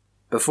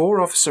 Before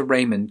Officer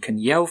Raymond can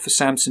yell for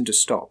Samson to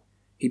stop,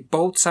 he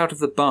bolts out of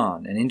the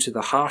barn and into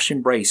the harsh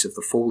embrace of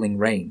the falling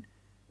rain,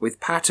 with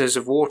patters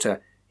of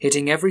water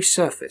hitting every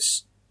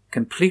surface,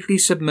 completely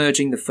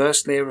submerging the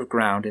first layer of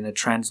ground in a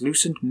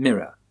translucent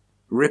mirror,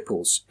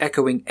 ripples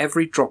echoing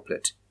every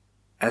droplet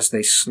as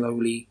they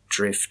slowly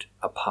drift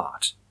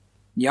apart.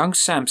 Young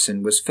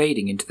Samson was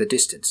fading into the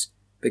distance,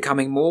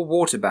 becoming more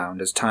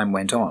waterbound as time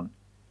went on,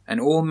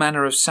 and all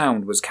manner of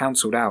sound was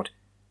cancelled out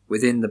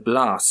within the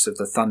blasts of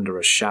the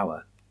thunderous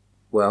shower.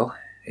 "Well,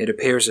 it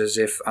appears as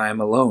if I am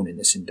alone in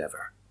this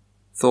endeavor,"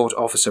 thought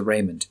Officer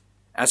Raymond,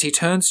 as he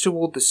turns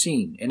toward the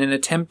scene in an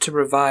attempt to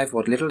revive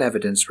what little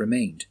evidence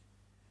remained.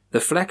 The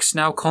flecks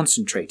now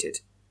concentrated,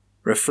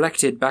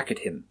 reflected back at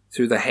him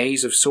through the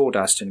haze of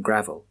sawdust and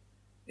gravel.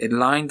 It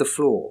lined the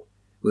floor,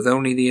 with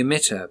only the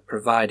emitter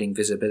providing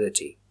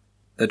visibility.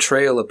 The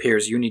trail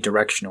appears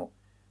unidirectional,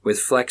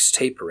 with flecks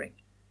tapering,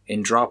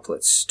 in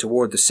droplets,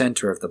 toward the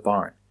center of the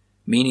barn,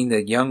 meaning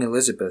that young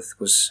Elizabeth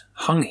was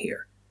hung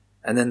here,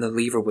 and then the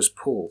lever was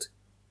pulled.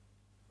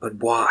 But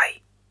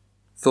why?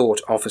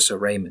 Thought Officer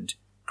Raymond,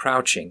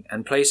 crouching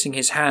and placing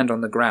his hand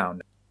on the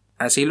ground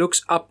as he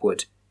looks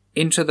upward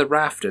into the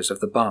rafters of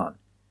the barn,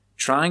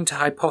 trying to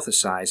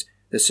hypothesize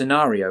the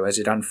scenario as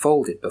it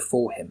unfolded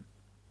before him.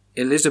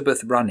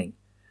 Elizabeth running,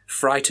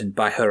 frightened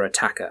by her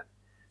attacker,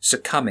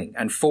 succumbing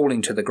and falling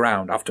to the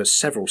ground after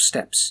several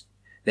steps,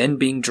 then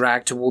being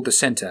dragged toward the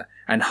center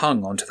and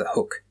hung onto the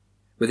hook,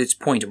 with its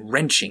point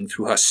wrenching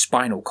through her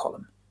spinal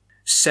column,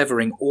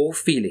 severing all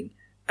feeling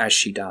as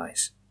she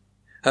dies.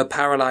 Her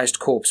paralyzed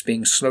corpse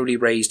being slowly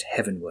raised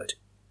heavenward,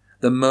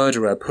 the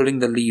murderer pulling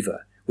the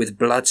lever with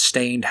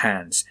blood-stained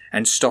hands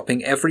and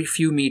stopping every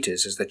few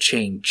meters as the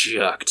chain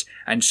jerked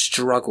and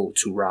struggled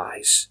to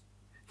rise,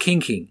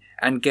 kinking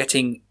and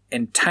getting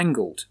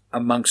entangled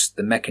amongst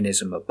the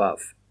mechanism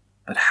above.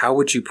 But how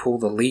would you pull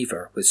the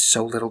lever with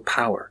so little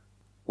power?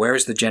 Where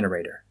is the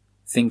generator?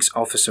 Thinks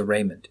Officer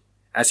Raymond,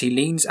 as he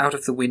leans out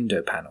of the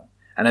window panel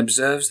and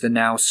observes the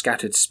now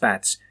scattered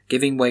spats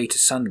giving way to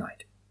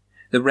sunlight.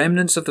 The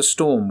remnants of the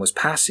storm was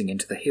passing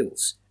into the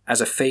hills as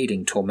a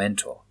fading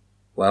tormentor.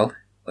 Well,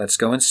 let's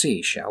go and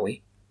see, shall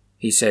we?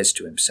 He says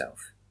to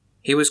himself.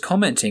 He was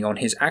commenting on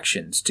his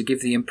actions to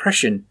give the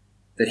impression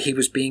that he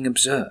was being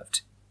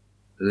observed.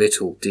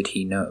 Little did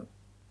he know.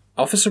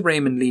 Officer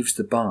Raymond leaves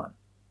the barn,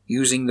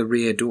 using the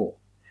rear door,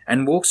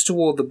 and walks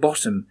toward the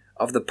bottom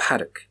of the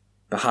paddock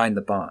behind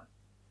the barn.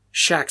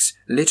 Shacks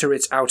litter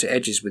its outer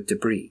edges with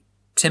debris,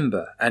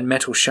 timber and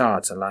metal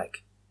shards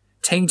alike,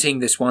 tainting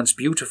this once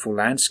beautiful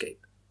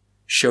landscape,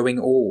 showing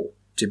all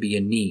to be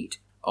in need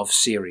of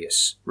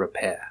serious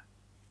repair.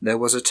 There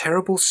was a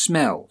terrible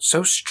smell,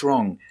 so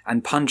strong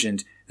and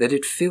pungent that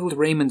it filled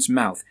Raymond's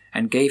mouth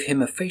and gave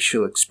him a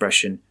facial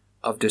expression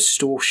of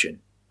distortion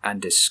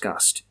and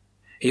disgust.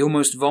 He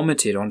almost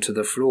vomited onto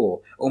the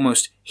floor,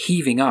 almost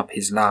heaving up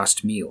his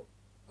last meal.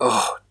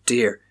 Oh,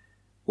 dear,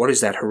 what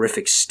is that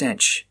horrific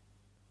stench?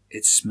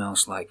 It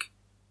smells like,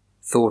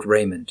 thought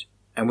Raymond,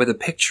 and with a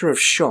picture of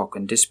shock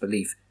and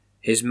disbelief,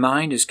 his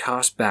mind is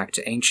cast back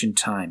to ancient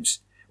times,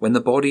 when the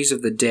bodies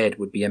of the dead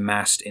would be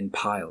amassed in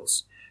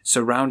piles,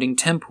 surrounding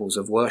temples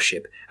of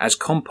worship as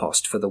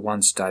compost for the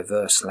once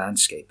diverse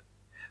landscape.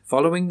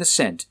 Following the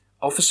scent,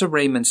 Officer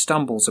Raymond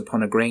stumbles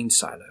upon a grain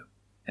silo,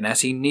 and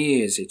as he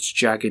nears its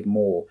jagged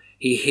maw,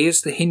 he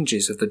hears the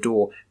hinges of the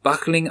door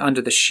buckling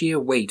under the sheer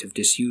weight of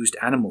disused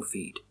animal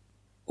feed.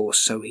 Or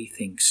so he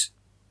thinks.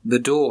 The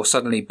door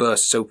suddenly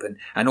bursts open,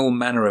 and all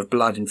manner of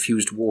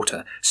blood-infused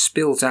water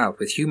spills out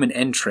with human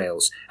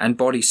entrails and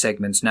body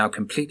segments now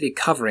completely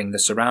covering the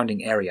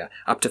surrounding area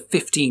up to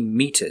 15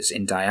 meters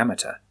in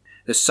diameter.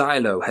 The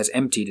silo has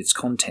emptied its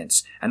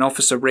contents, and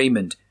Officer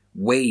Raymond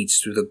wades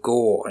through the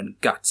gore and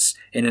guts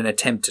in an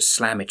attempt to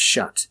slam it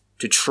shut,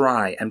 to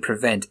try and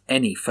prevent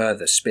any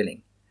further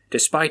spilling.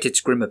 Despite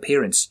its grim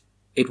appearance,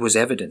 it was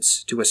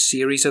evidence to a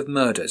series of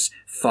murders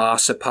far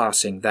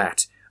surpassing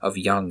that of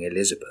young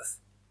Elizabeth.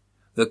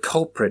 The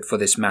culprit for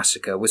this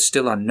massacre was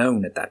still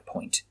unknown at that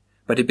point,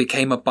 but it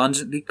became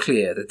abundantly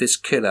clear that this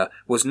killer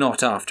was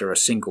not after a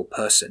single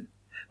person,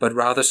 but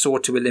rather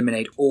sought to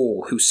eliminate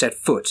all who set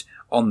foot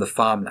on the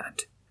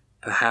farmland.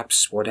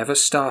 Perhaps whatever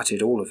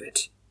started all of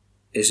it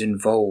is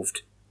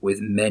involved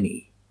with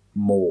many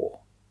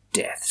more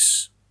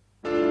deaths.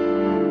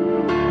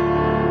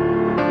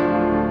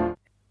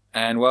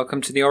 And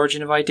welcome to the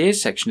Origin of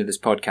Ideas section of this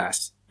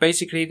podcast.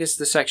 Basically, this is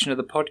the section of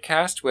the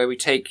podcast where we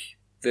take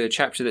the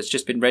chapter that's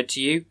just been read to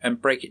you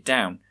and break it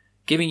down,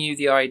 giving you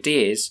the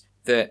ideas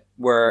that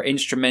were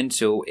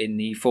instrumental in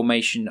the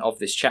formation of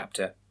this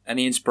chapter and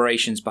the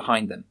inspirations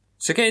behind them.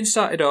 So getting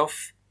started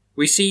off,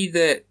 we see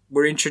that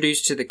we're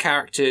introduced to the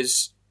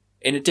characters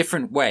in a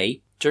different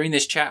way. During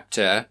this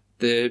chapter,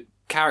 the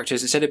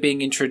characters, instead of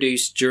being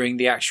introduced during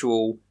the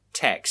actual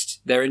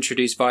text, they're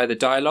introduced via the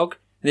dialogue.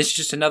 And this is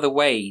just another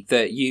way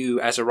that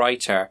you, as a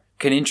writer,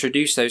 can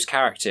introduce those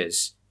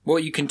characters.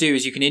 What you can do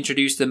is you can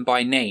introduce them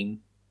by name,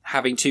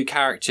 having two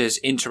characters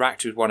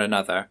interact with one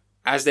another.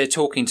 As they're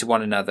talking to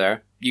one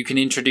another, you can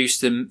introduce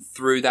them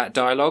through that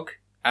dialogue,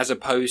 as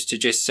opposed to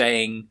just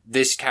saying,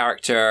 this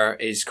character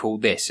is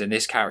called this and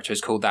this character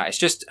is called that. It's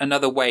just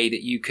another way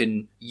that you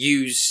can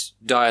use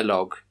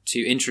dialogue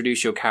to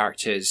introduce your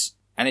characters,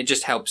 and it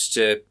just helps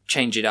to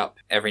change it up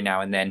every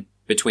now and then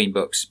between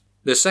books.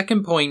 The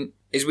second point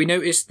is we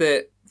notice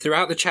that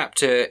throughout the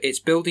chapter, it's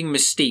building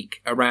mystique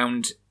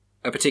around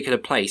a particular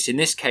place. In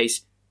this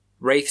case,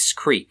 Wraith's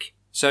Creek.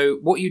 So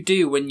what you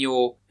do when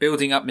you're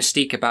building up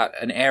mystique about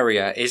an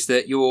area is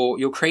that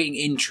you're creating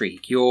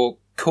intrigue. You're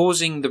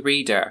causing the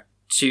reader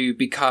to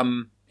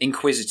become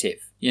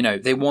inquisitive. You know,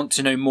 they want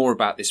to know more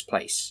about this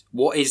place.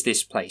 What is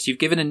this place? You've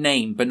given a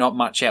name, but not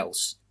much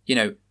else. You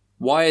know,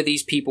 why are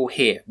these people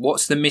here?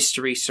 What's the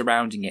mystery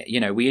surrounding it? You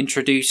know, we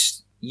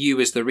introduce you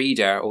as the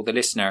reader or the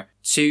listener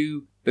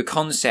to the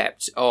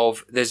concept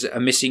of there's a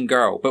missing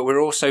girl, but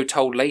we're also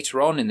told later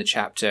on in the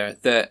chapter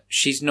that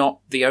she's not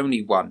the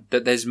only one,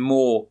 that there's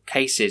more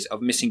cases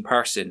of missing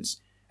persons.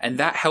 And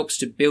that helps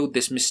to build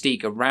this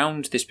mystique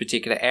around this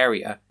particular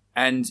area.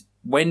 And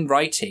when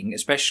writing,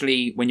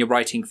 especially when you're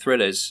writing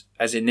thrillers,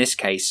 as in this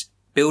case,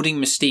 building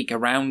mystique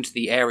around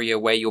the area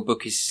where your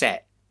book is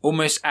set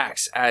almost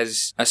acts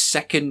as a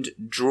second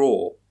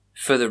draw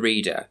for the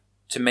reader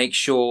to make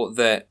sure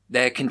that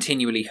they're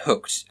continually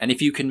hooked. And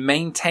if you can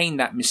maintain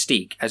that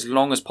mystique as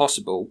long as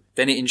possible,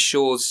 then it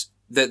ensures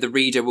that the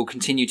reader will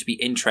continue to be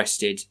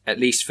interested, at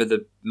least for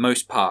the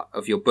most part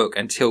of your book,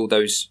 until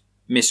those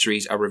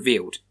mysteries are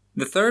revealed.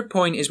 The third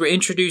point is we're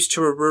introduced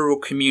to a rural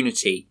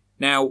community.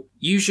 Now,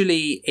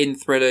 usually in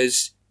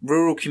thrillers,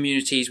 rural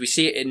communities, we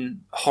see it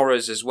in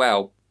horrors as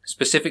well,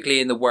 specifically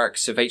in the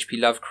works of H.P.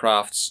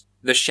 Lovecraft's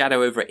The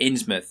Shadow over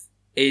Innsmouth,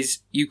 is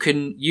you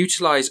can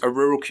utilize a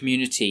rural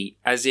community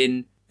as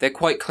in they're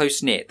quite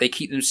close-knit. They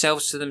keep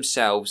themselves to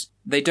themselves.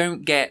 They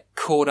don't get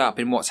caught up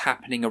in what's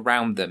happening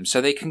around them. So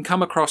they can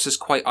come across as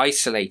quite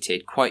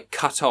isolated, quite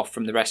cut off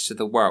from the rest of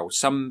the world.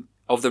 Some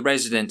of the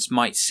residents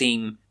might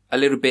seem a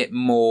little bit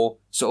more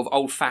sort of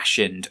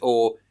old-fashioned,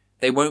 or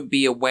they won't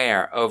be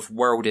aware of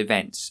world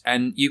events.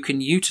 And you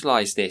can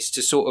utilize this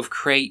to sort of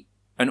create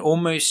an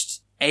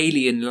almost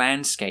alien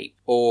landscape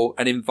or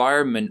an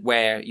environment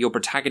where your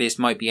protagonist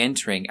might be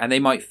entering and they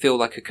might feel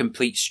like a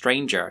complete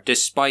stranger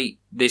despite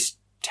this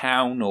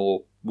town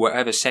or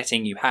whatever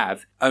setting you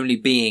have only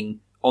being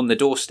on the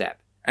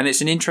doorstep. And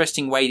it's an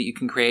interesting way that you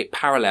can create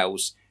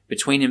parallels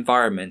between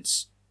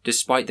environments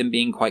despite them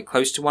being quite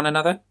close to one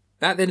another.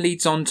 That then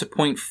leads on to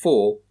point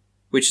 4,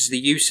 which is the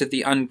use of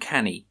the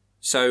uncanny.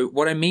 So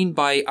what I mean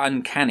by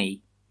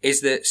uncanny is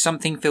that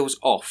something feels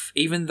off.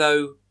 Even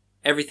though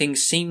everything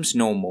seems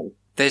normal,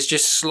 there's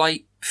just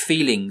slight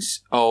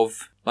feelings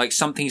of like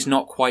something's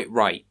not quite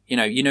right.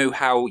 You know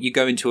how you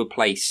go into a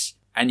place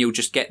and you'll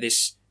just get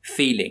this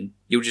feeling.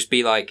 You'll just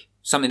be like,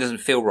 something doesn't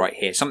feel right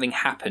here. Something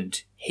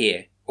happened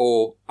here.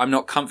 Or I'm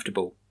not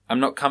comfortable. I'm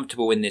not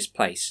comfortable in this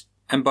place.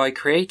 And by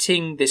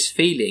creating this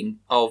feeling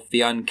of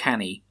the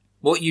uncanny,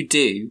 what you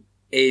do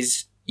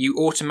is you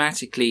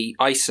automatically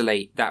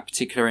isolate that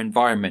particular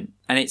environment,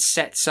 and it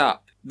sets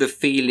up the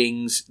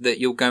feelings that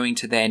you're going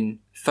to then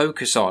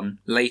focus on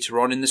later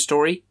on in the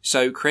story.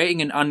 So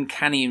creating an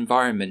uncanny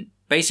environment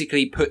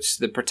basically puts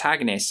the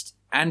protagonist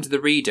and the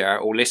reader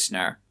or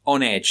listener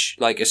on edge,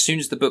 like as soon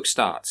as the book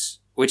starts,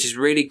 which is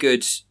really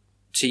good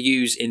to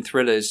use in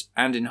thrillers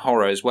and in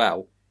horror as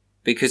well,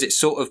 because it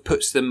sort of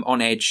puts them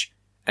on edge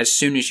as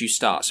soon as you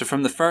start. So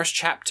from the first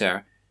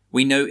chapter,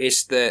 we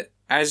notice that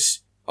as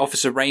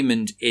Officer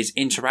Raymond is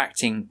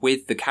interacting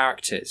with the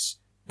characters,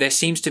 there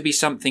seems to be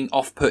something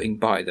off-putting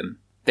by them.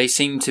 They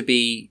seem to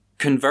be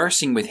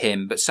conversing with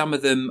him, but some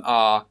of them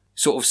are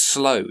sort of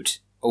slowed,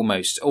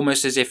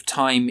 almost as if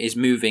time is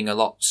moving a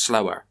lot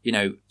slower.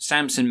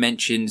 Samson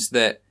mentions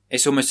that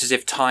it's almost as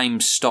if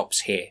time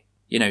stops here.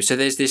 So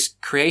there's this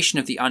creation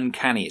of the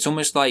uncanny. It's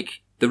almost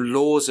like the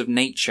laws of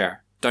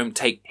nature don't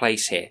take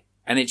place here.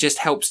 And it just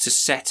helps to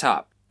set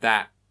up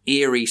that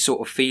eerie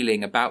sort of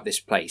feeling about this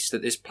place,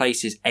 that this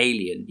place is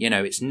alien.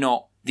 It's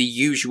not the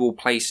usual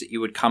place that you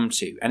would come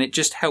to. And it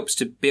just helps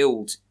to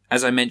build,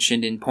 as I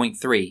mentioned in point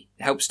 3,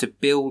 it helps to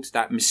build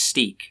that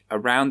mystique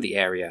around the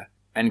area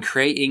and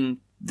creating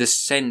the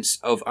sense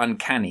of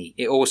uncanny.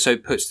 It also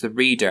puts the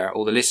reader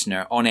or the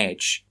listener on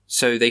edge,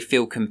 so they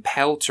feel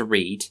compelled to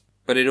read,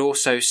 but it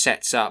also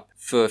sets up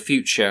for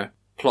future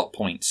plot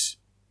points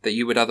that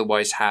you would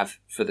otherwise have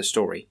for the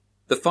story.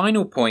 The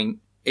final point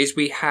is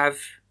we have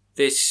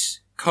this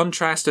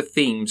contrast of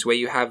themes where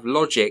you have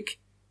logic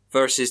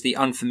versus the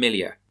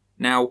unfamiliar.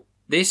 Now,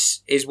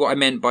 this is what I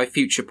meant by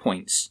future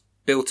points,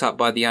 built up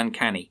by the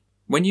uncanny.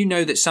 When you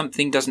know that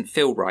something doesn't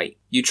feel right,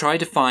 you try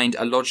to find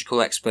a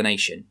logical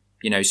explanation.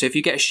 So if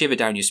you get a shiver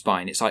down your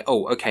spine, it's like,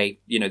 oh, okay,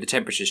 the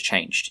temperature's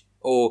changed.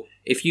 Or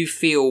if you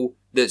feel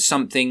that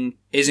something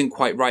isn't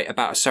quite right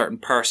about a certain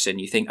person,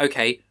 you think,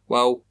 okay,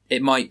 well,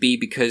 it might be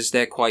because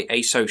they're quite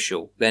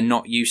asocial. They're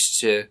not used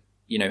to,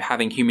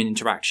 having human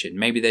interaction.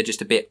 Maybe they're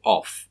just a bit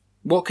off.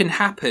 What can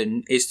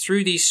happen is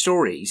through these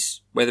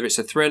stories, whether it's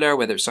a thriller,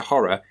 whether it's a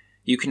horror,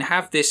 you can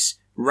have this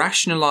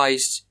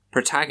rationalized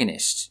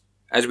protagonist,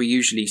 as we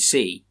usually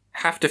see,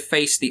 have to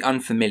face the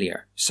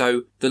unfamiliar.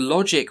 So the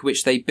logic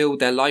which they build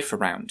their life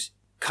around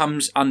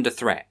comes under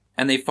threat,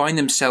 and they find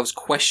themselves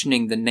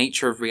questioning the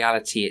nature of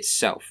reality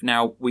itself.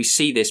 Now, we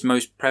see this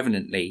most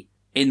prevalently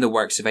in the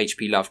works of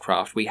H.P.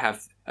 Lovecraft. We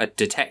have a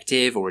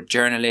detective or a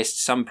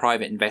journalist, some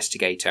private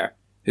investigator,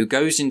 who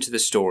goes into the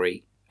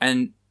story,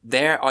 and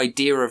their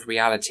idea of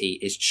reality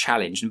is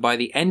challenged. And by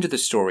the end of the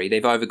story,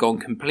 they've either gone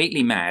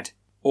completely mad,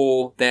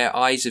 or their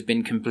eyes have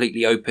been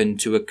completely opened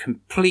to a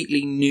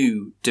completely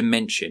new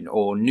dimension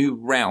or new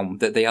realm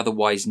that they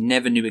otherwise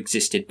never knew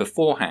existed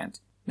beforehand.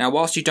 Now,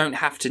 whilst you don't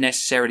have to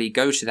necessarily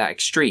go to that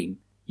extreme,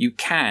 you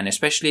can,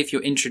 especially if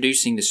you're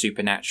introducing the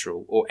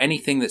supernatural or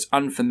anything that's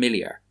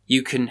unfamiliar,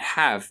 you can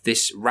have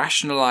this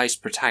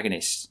rationalized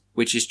protagonist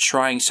which is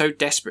trying so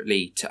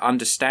desperately to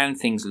understand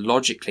things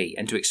logically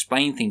and to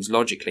explain things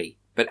logically.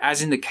 But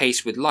as in the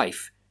case with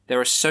life, there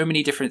are so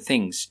many different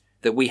things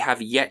that we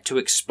have yet to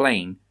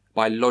explain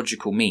by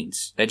logical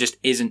means. There just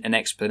isn't an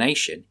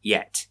explanation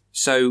yet.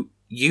 So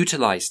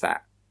utilize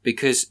that,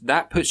 because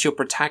that puts your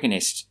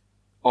protagonist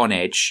on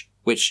edge,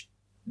 which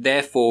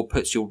therefore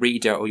puts your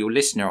reader or your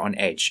listener on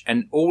edge.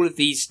 And all of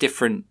these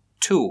different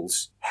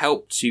tools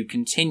help to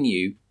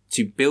continue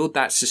to build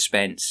that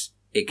suspense.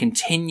 It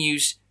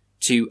continues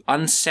to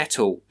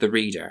unsettle the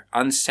reader,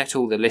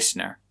 unsettle the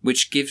listener,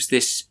 which gives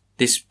this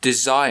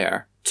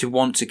desire to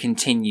want to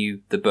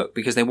continue the book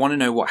because they want to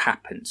know what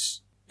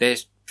happens. They're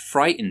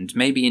frightened,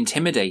 maybe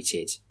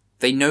intimidated.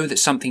 They know that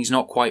something's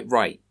not quite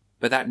right,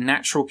 but that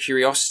natural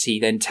curiosity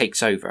then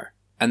takes over,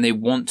 and they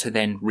want to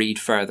then read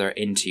further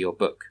into your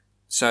book.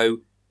 So,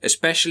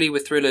 especially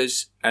with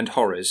thrillers and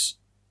horrors,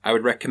 I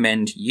would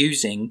recommend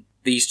using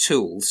these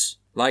tools,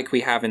 like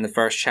we have in the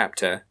first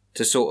chapter,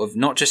 to sort of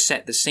not just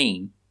set the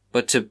scene,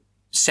 but to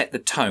set the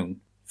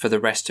tone for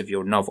the rest of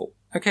your novel.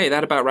 Okay,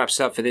 that about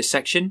wraps it up for this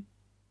section.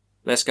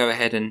 Let's go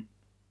ahead and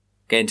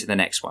get into the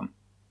next one.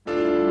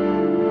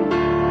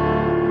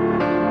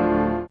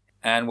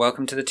 And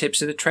welcome to the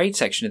Tips of the Trade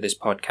section of this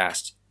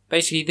podcast.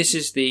 Basically, this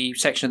is the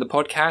section of the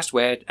podcast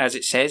where, as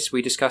it says,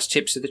 we discuss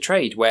tips of the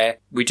trade, where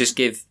we just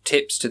give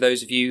tips to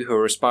those of you who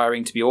are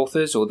aspiring to be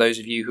authors, or those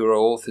of you who are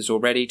authors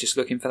already just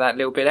looking for that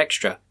little bit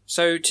extra.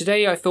 So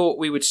today I thought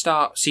we would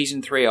start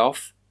season 3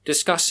 off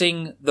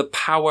discussing the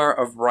power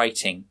of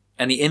writing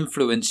and the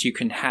influence you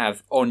can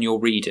have on your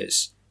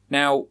readers.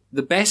 Now,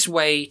 the best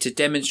way to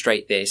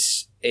demonstrate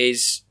this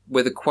is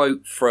with a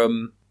quote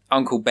from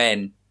Uncle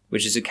Ben,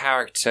 which is a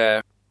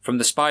character from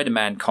the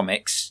Spider-Man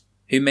comics,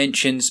 who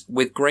mentions,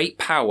 "With great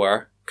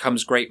power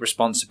comes great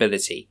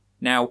responsibility."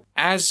 Now,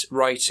 as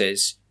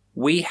writers,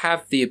 we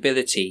have the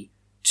ability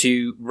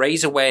to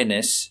raise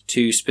awareness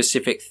to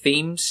specific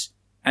themes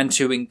and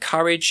to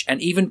encourage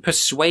and even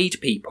persuade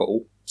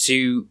people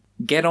to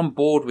get on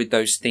board with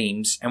those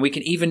themes, and we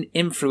can even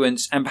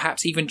influence and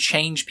perhaps even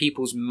change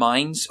people's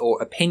minds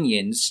or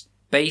opinions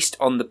based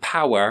on the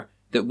power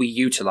that we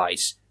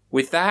utilize.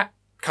 With that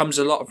comes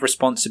a lot of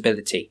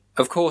responsibility.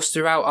 Of course,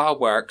 throughout our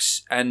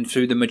works and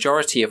through the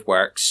majority of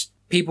works,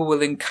 people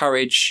will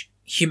encourage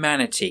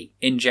humanity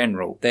in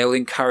general. They'll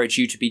encourage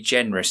you to be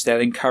generous.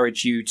 They'll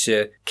encourage you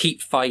to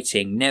keep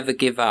fighting, never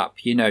give up.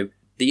 You know,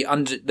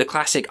 the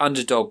classic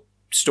underdog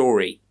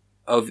story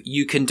of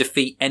you can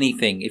defeat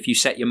anything if you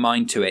set your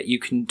mind to it. You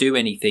can do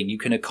anything. You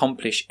can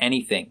accomplish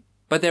anything.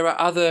 But there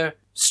are other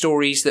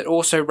stories that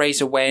also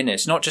raise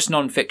awareness, not just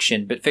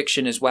non-fiction, but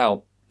fiction as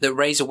well, that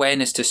raise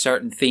awareness to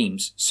certain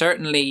themes.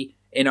 Certainly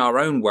in our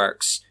own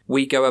works,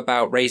 we go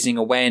about raising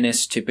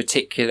awareness to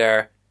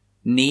particular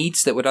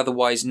needs that would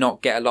otherwise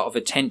not get a lot of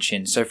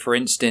attention. So for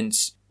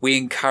instance, we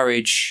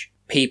encourage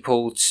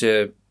people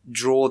to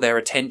draw their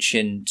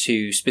attention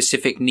to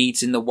specific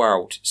needs in the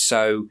world.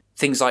 So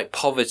things like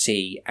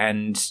poverty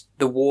and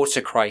the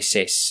water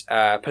crisis,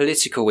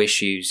 political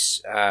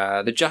issues,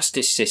 the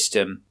justice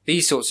system,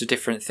 these sorts of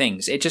different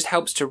things. It just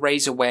helps to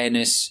raise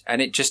awareness,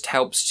 and it just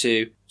helps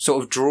to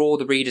sort of draw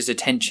the reader's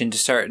attention to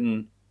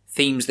certain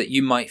themes that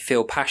you might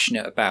feel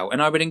passionate about.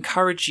 And I would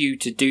encourage you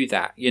to do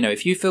that. You know,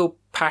 if you feel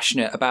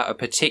passionate about a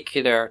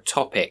particular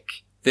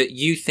topic that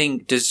you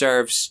think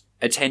deserves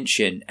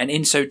attention, and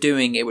in so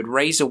doing it would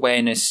raise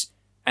awareness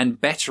and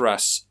better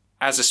us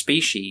as a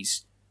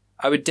species,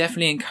 I would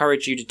definitely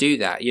encourage you to do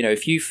that. You know,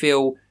 if you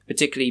feel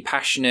particularly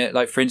passionate,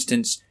 like for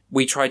instance,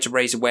 we try to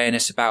raise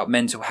awareness about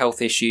mental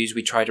health issues,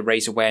 we try to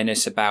raise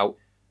awareness about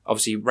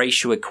obviously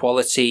racial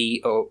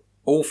equality, or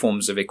all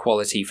forms of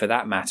equality for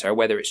that matter,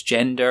 whether it's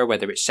gender,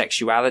 whether it's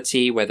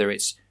sexuality, whether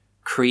it's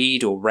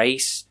creed or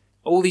race,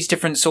 all these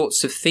different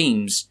sorts of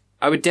themes.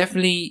 I would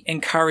definitely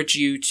encourage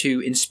you to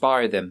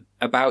inspire them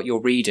about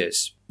your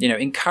readers. You know,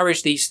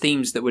 encourage these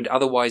themes that would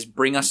otherwise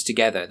bring us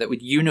together, that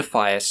would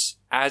unify us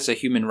as a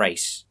human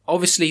race.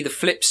 Obviously, the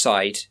flip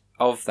side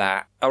of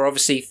that are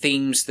obviously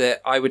themes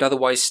that I would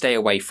otherwise stay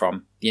away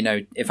from. You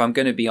know, if I'm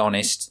going to be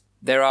honest,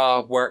 there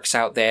are works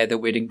out there that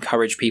would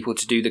encourage people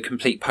to do the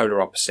complete polar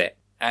opposite.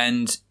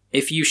 And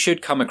if you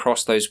should come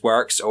across those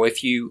works, or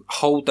if you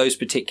hold those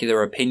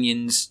particular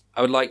opinions,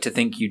 I would like to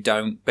think you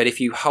don't, but if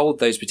you hold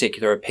those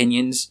particular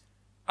opinions,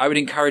 I would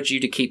encourage you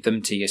to keep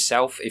them to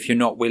yourself if you're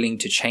not willing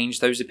to change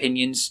those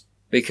opinions,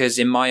 because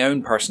in my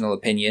own personal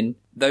opinion,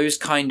 those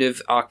kind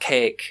of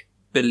archaic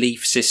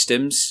belief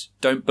systems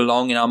don't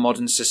belong in our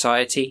modern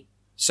society.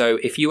 So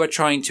if you are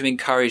trying to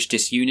encourage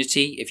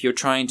disunity, if you're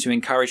trying to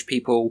encourage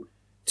people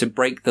to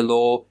break the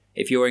law,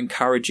 if you're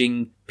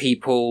encouraging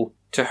people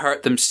to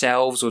hurt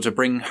themselves or to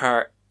bring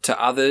hurt to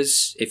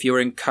others, if you're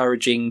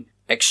encouraging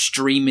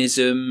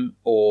extremism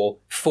or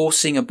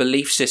forcing a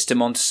belief system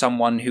onto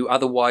someone who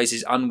otherwise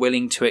is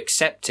unwilling to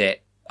accept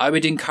it, I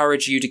would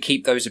encourage you to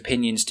keep those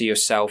opinions to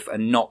yourself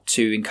and not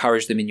to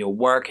encourage them in your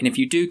work. And if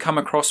you do come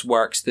across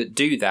works that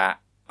do that,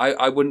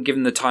 I wouldn't give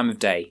them the time of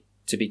day,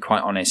 to be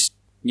quite honest.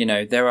 You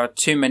know, there are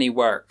too many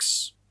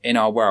works in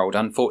our world,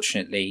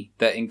 unfortunately,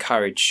 that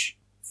encourage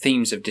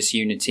themes of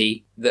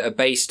disunity that are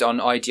based on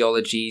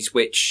ideologies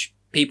which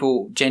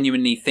people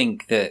genuinely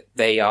think that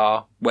they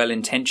are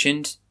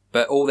well-intentioned,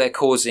 but all they're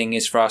causing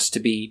is for us to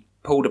be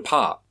pulled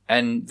apart.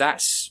 And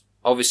that's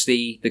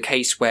obviously the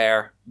case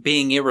where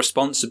being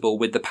irresponsible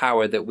with the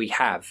power that we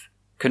have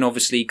can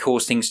obviously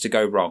cause things to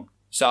go wrong.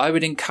 So I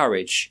would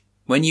encourage,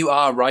 when you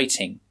are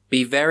writing,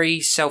 be very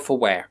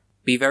self-aware.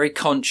 Be very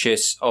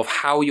conscious of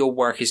how your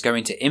work is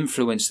going to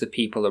influence the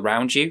people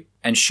around you.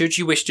 And should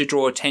you wish to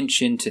draw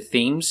attention to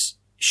themes,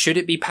 should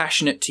it be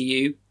passionate to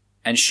you,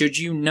 and should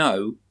you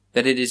know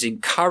that it is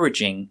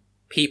encouraging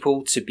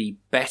people to be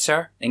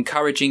better,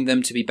 encouraging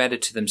them to be better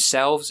to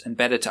themselves and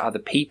better to other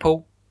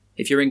people,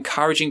 if you're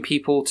encouraging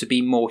people to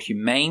be more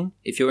humane,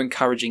 if you're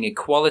encouraging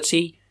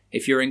equality,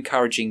 if you're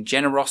encouraging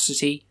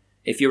generosity,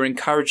 if you're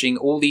encouraging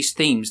all these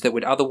themes that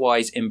would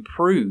otherwise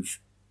improve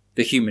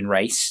the human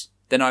race,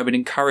 then I would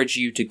encourage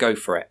you to go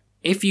for it.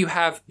 If you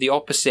have the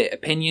opposite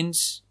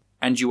opinions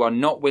and you are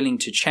not willing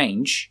to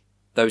change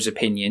those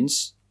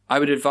opinions, I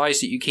would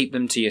advise that you keep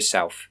them to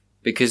yourself,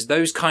 because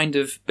those kind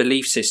of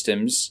belief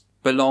systems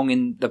belong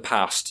in the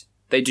past.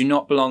 They do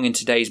not belong in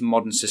today's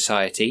modern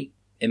society,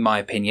 in my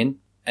opinion,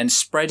 and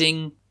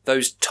spreading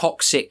those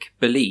toxic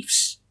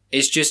beliefs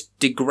is just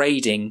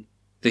degrading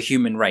the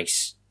human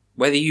race.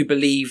 Whether you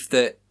believe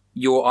that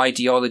your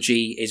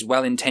ideology is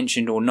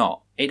well-intentioned or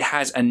not, it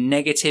has a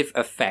negative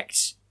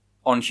effect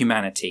on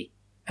humanity.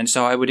 And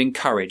so I would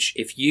encourage,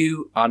 if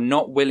you are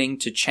not willing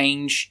to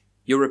change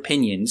your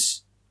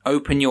opinions,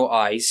 open your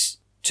eyes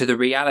to the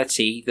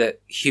reality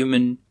that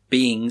human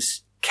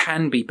beings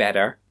can be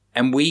better,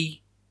 and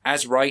we,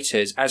 as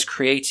writers, as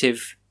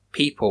creative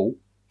people,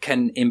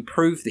 can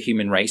improve the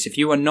human race. If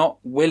you are not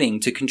willing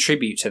to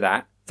contribute to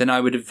that, then I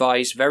would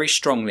advise very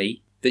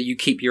strongly that you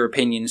keep your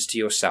opinions to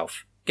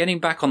yourself. Getting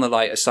back on the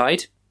lighter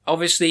side,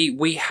 obviously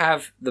we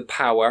have the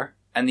power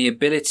and the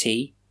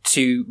ability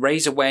to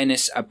raise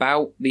awareness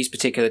about these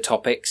particular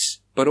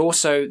topics, but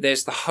also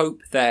there's the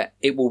hope that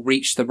it will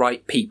reach the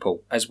right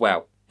people as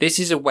well. This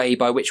is a way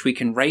by which we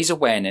can raise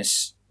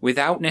awareness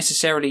without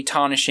necessarily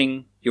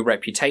tarnishing your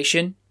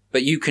reputation,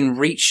 but you can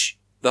reach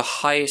the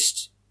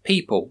highest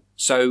people.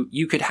 So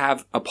you could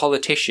have a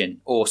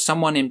politician or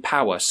someone in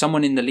power,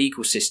 someone in the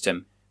legal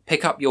system,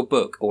 pick up your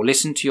book or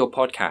listen to your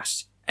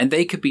podcast, and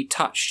they could be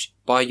touched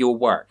by your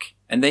work,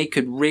 and they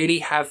could really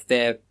have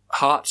their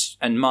hearts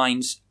and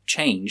minds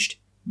changed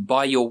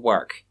by your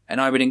work. And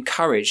I would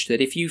encourage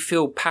that if you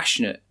feel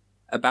passionate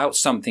about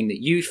something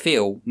that you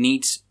feel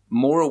needs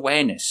more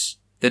awareness,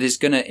 that is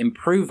going to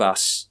improve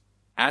us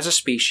as a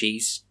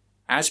species,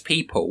 as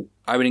people,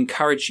 I would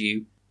encourage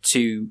you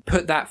to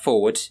put that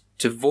forward,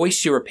 to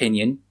voice your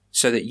opinion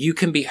so that you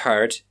can be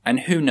heard,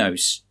 and who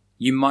knows,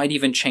 you might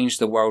even change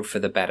the world for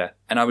the better.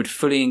 And I would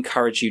fully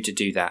encourage you to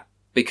do that,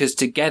 because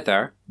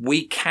together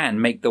we can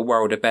make the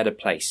world a better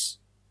place.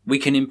 We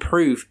can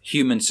improve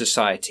human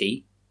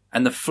society,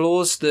 and the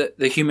flaws that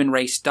the human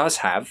race does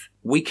have,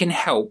 we can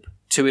help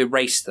to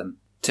erase them,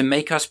 to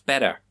make us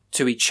better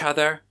to each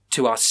other,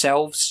 to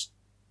ourselves.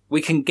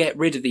 We can get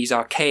rid of these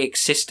archaic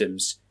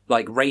systems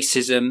like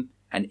racism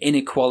and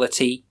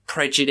inequality,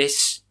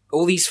 prejudice,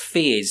 all these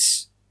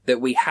fears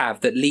that we have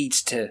that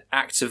leads to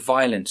acts of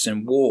violence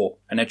and war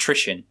and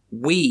attrition.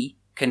 We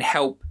can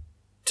help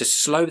to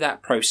slow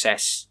that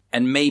process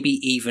and maybe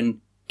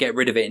even get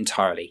rid of it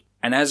entirely.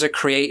 And as a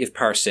creative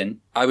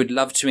person, I would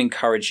love to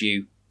encourage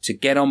you to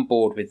get on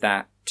board with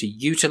that, to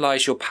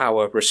utilize your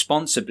power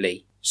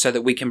responsibly so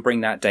that we can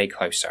bring that day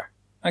closer.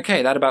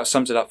 Okay, that about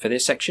sums it up for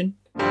this section.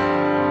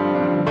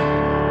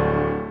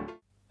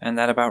 And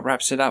that about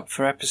wraps it up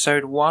for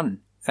episode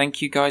 1.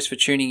 Thank you guys for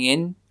tuning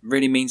in. It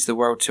really means the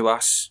world to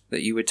us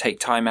that you would take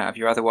time out of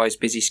your otherwise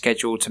busy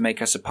schedule to make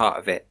us a part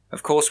of it.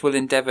 Of course, we'll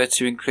endeavour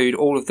to include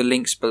all of the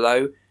links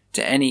below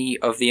to any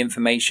of the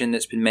information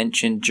that's been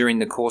mentioned during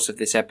the course of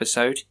this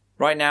episode.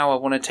 Right now, I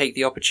want to take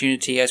the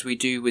opportunity, as we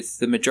do with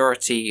the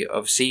majority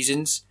of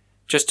seasons,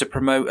 just to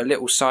promote a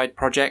little side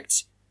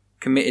project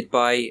committed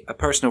by a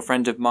personal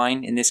friend of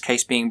mine, in this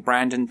case being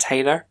Brandon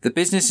Taylor. The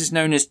business is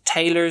known as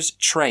Taylor's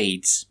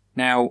Trades.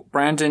 Now,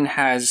 Brandon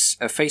has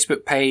a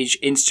Facebook page,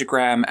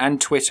 Instagram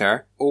and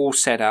Twitter all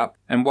set up,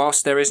 and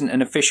whilst there isn't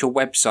an official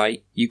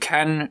website, you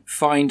can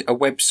find a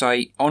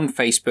website on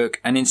Facebook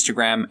and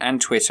Instagram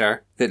and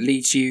Twitter that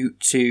leads you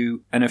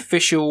to an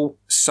official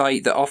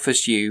site that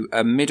offers you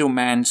a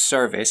middleman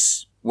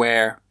service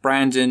where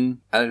Brandon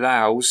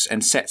allows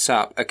and sets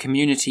up a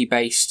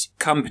community-based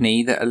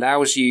company that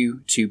allows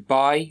you to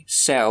buy,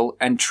 sell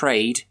and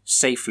trade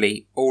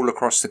safely all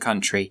across the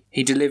country.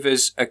 He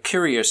delivers a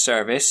courier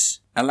service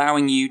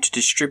allowing you to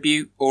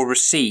distribute or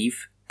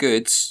receive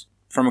goods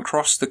from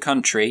across the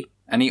country,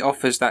 and he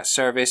offers that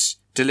service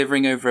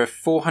delivering over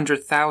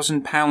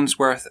 £400,000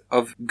 worth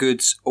of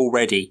goods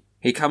already.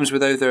 He comes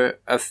with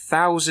over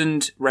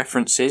 1,000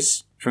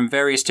 references from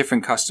various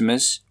different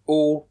customers,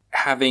 all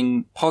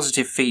having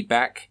positive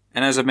feedback.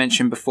 And as I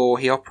mentioned before,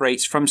 he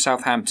operates from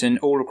Southampton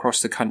all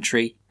across the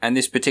country, and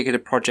this particular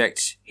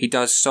project he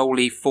does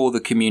solely for the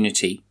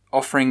community,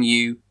 offering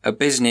you a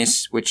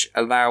business which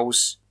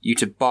allows you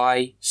to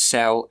buy,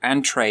 sell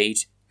and trade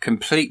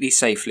completely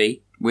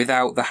safely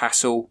without the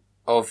hassle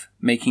of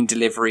making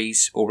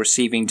deliveries or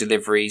receiving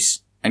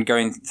deliveries and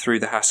going through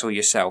the hassle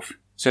yourself.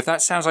 So if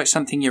that sounds like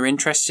something you're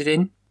interested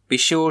in, be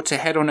sure to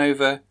head on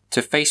over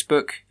to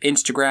Facebook,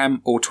 Instagram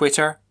or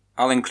Twitter.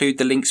 I'll include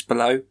the links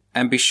below,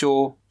 and be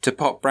sure to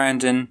pop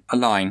Brandon a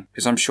line,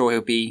 because I'm sure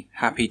he'll be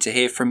happy to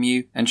hear from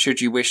you. And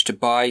should you wish to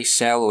buy,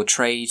 sell or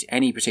trade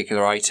any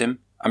particular item,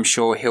 I'm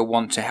sure he'll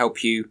want to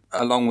help you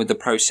along with the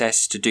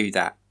process to do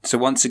that. So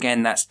once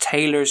again, that's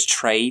Taylor's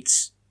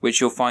Trades,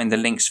 which you'll find the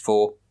links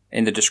for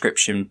in the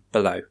description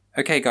below.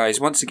 Okay guys,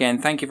 once again,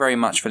 thank you very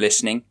much for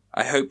listening.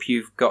 I hope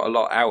you've got a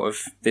lot out of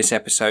this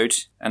episode,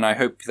 and I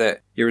hope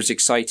that you're as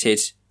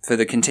excited for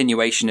the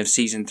continuation of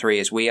Season 3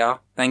 as we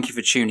are. Thank you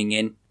for tuning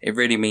in. It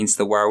really means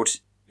the world.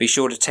 Be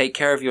sure to take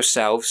care of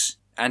yourselves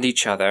and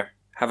each other.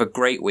 Have a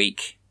great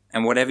week.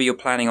 And whatever you're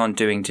planning on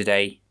doing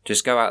today,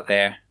 just go out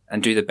there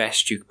and do the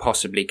best you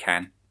possibly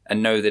can.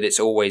 And know that it's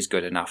always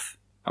good enough.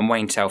 I'm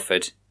Wayne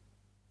Telford,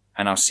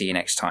 and I'll see you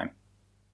next time.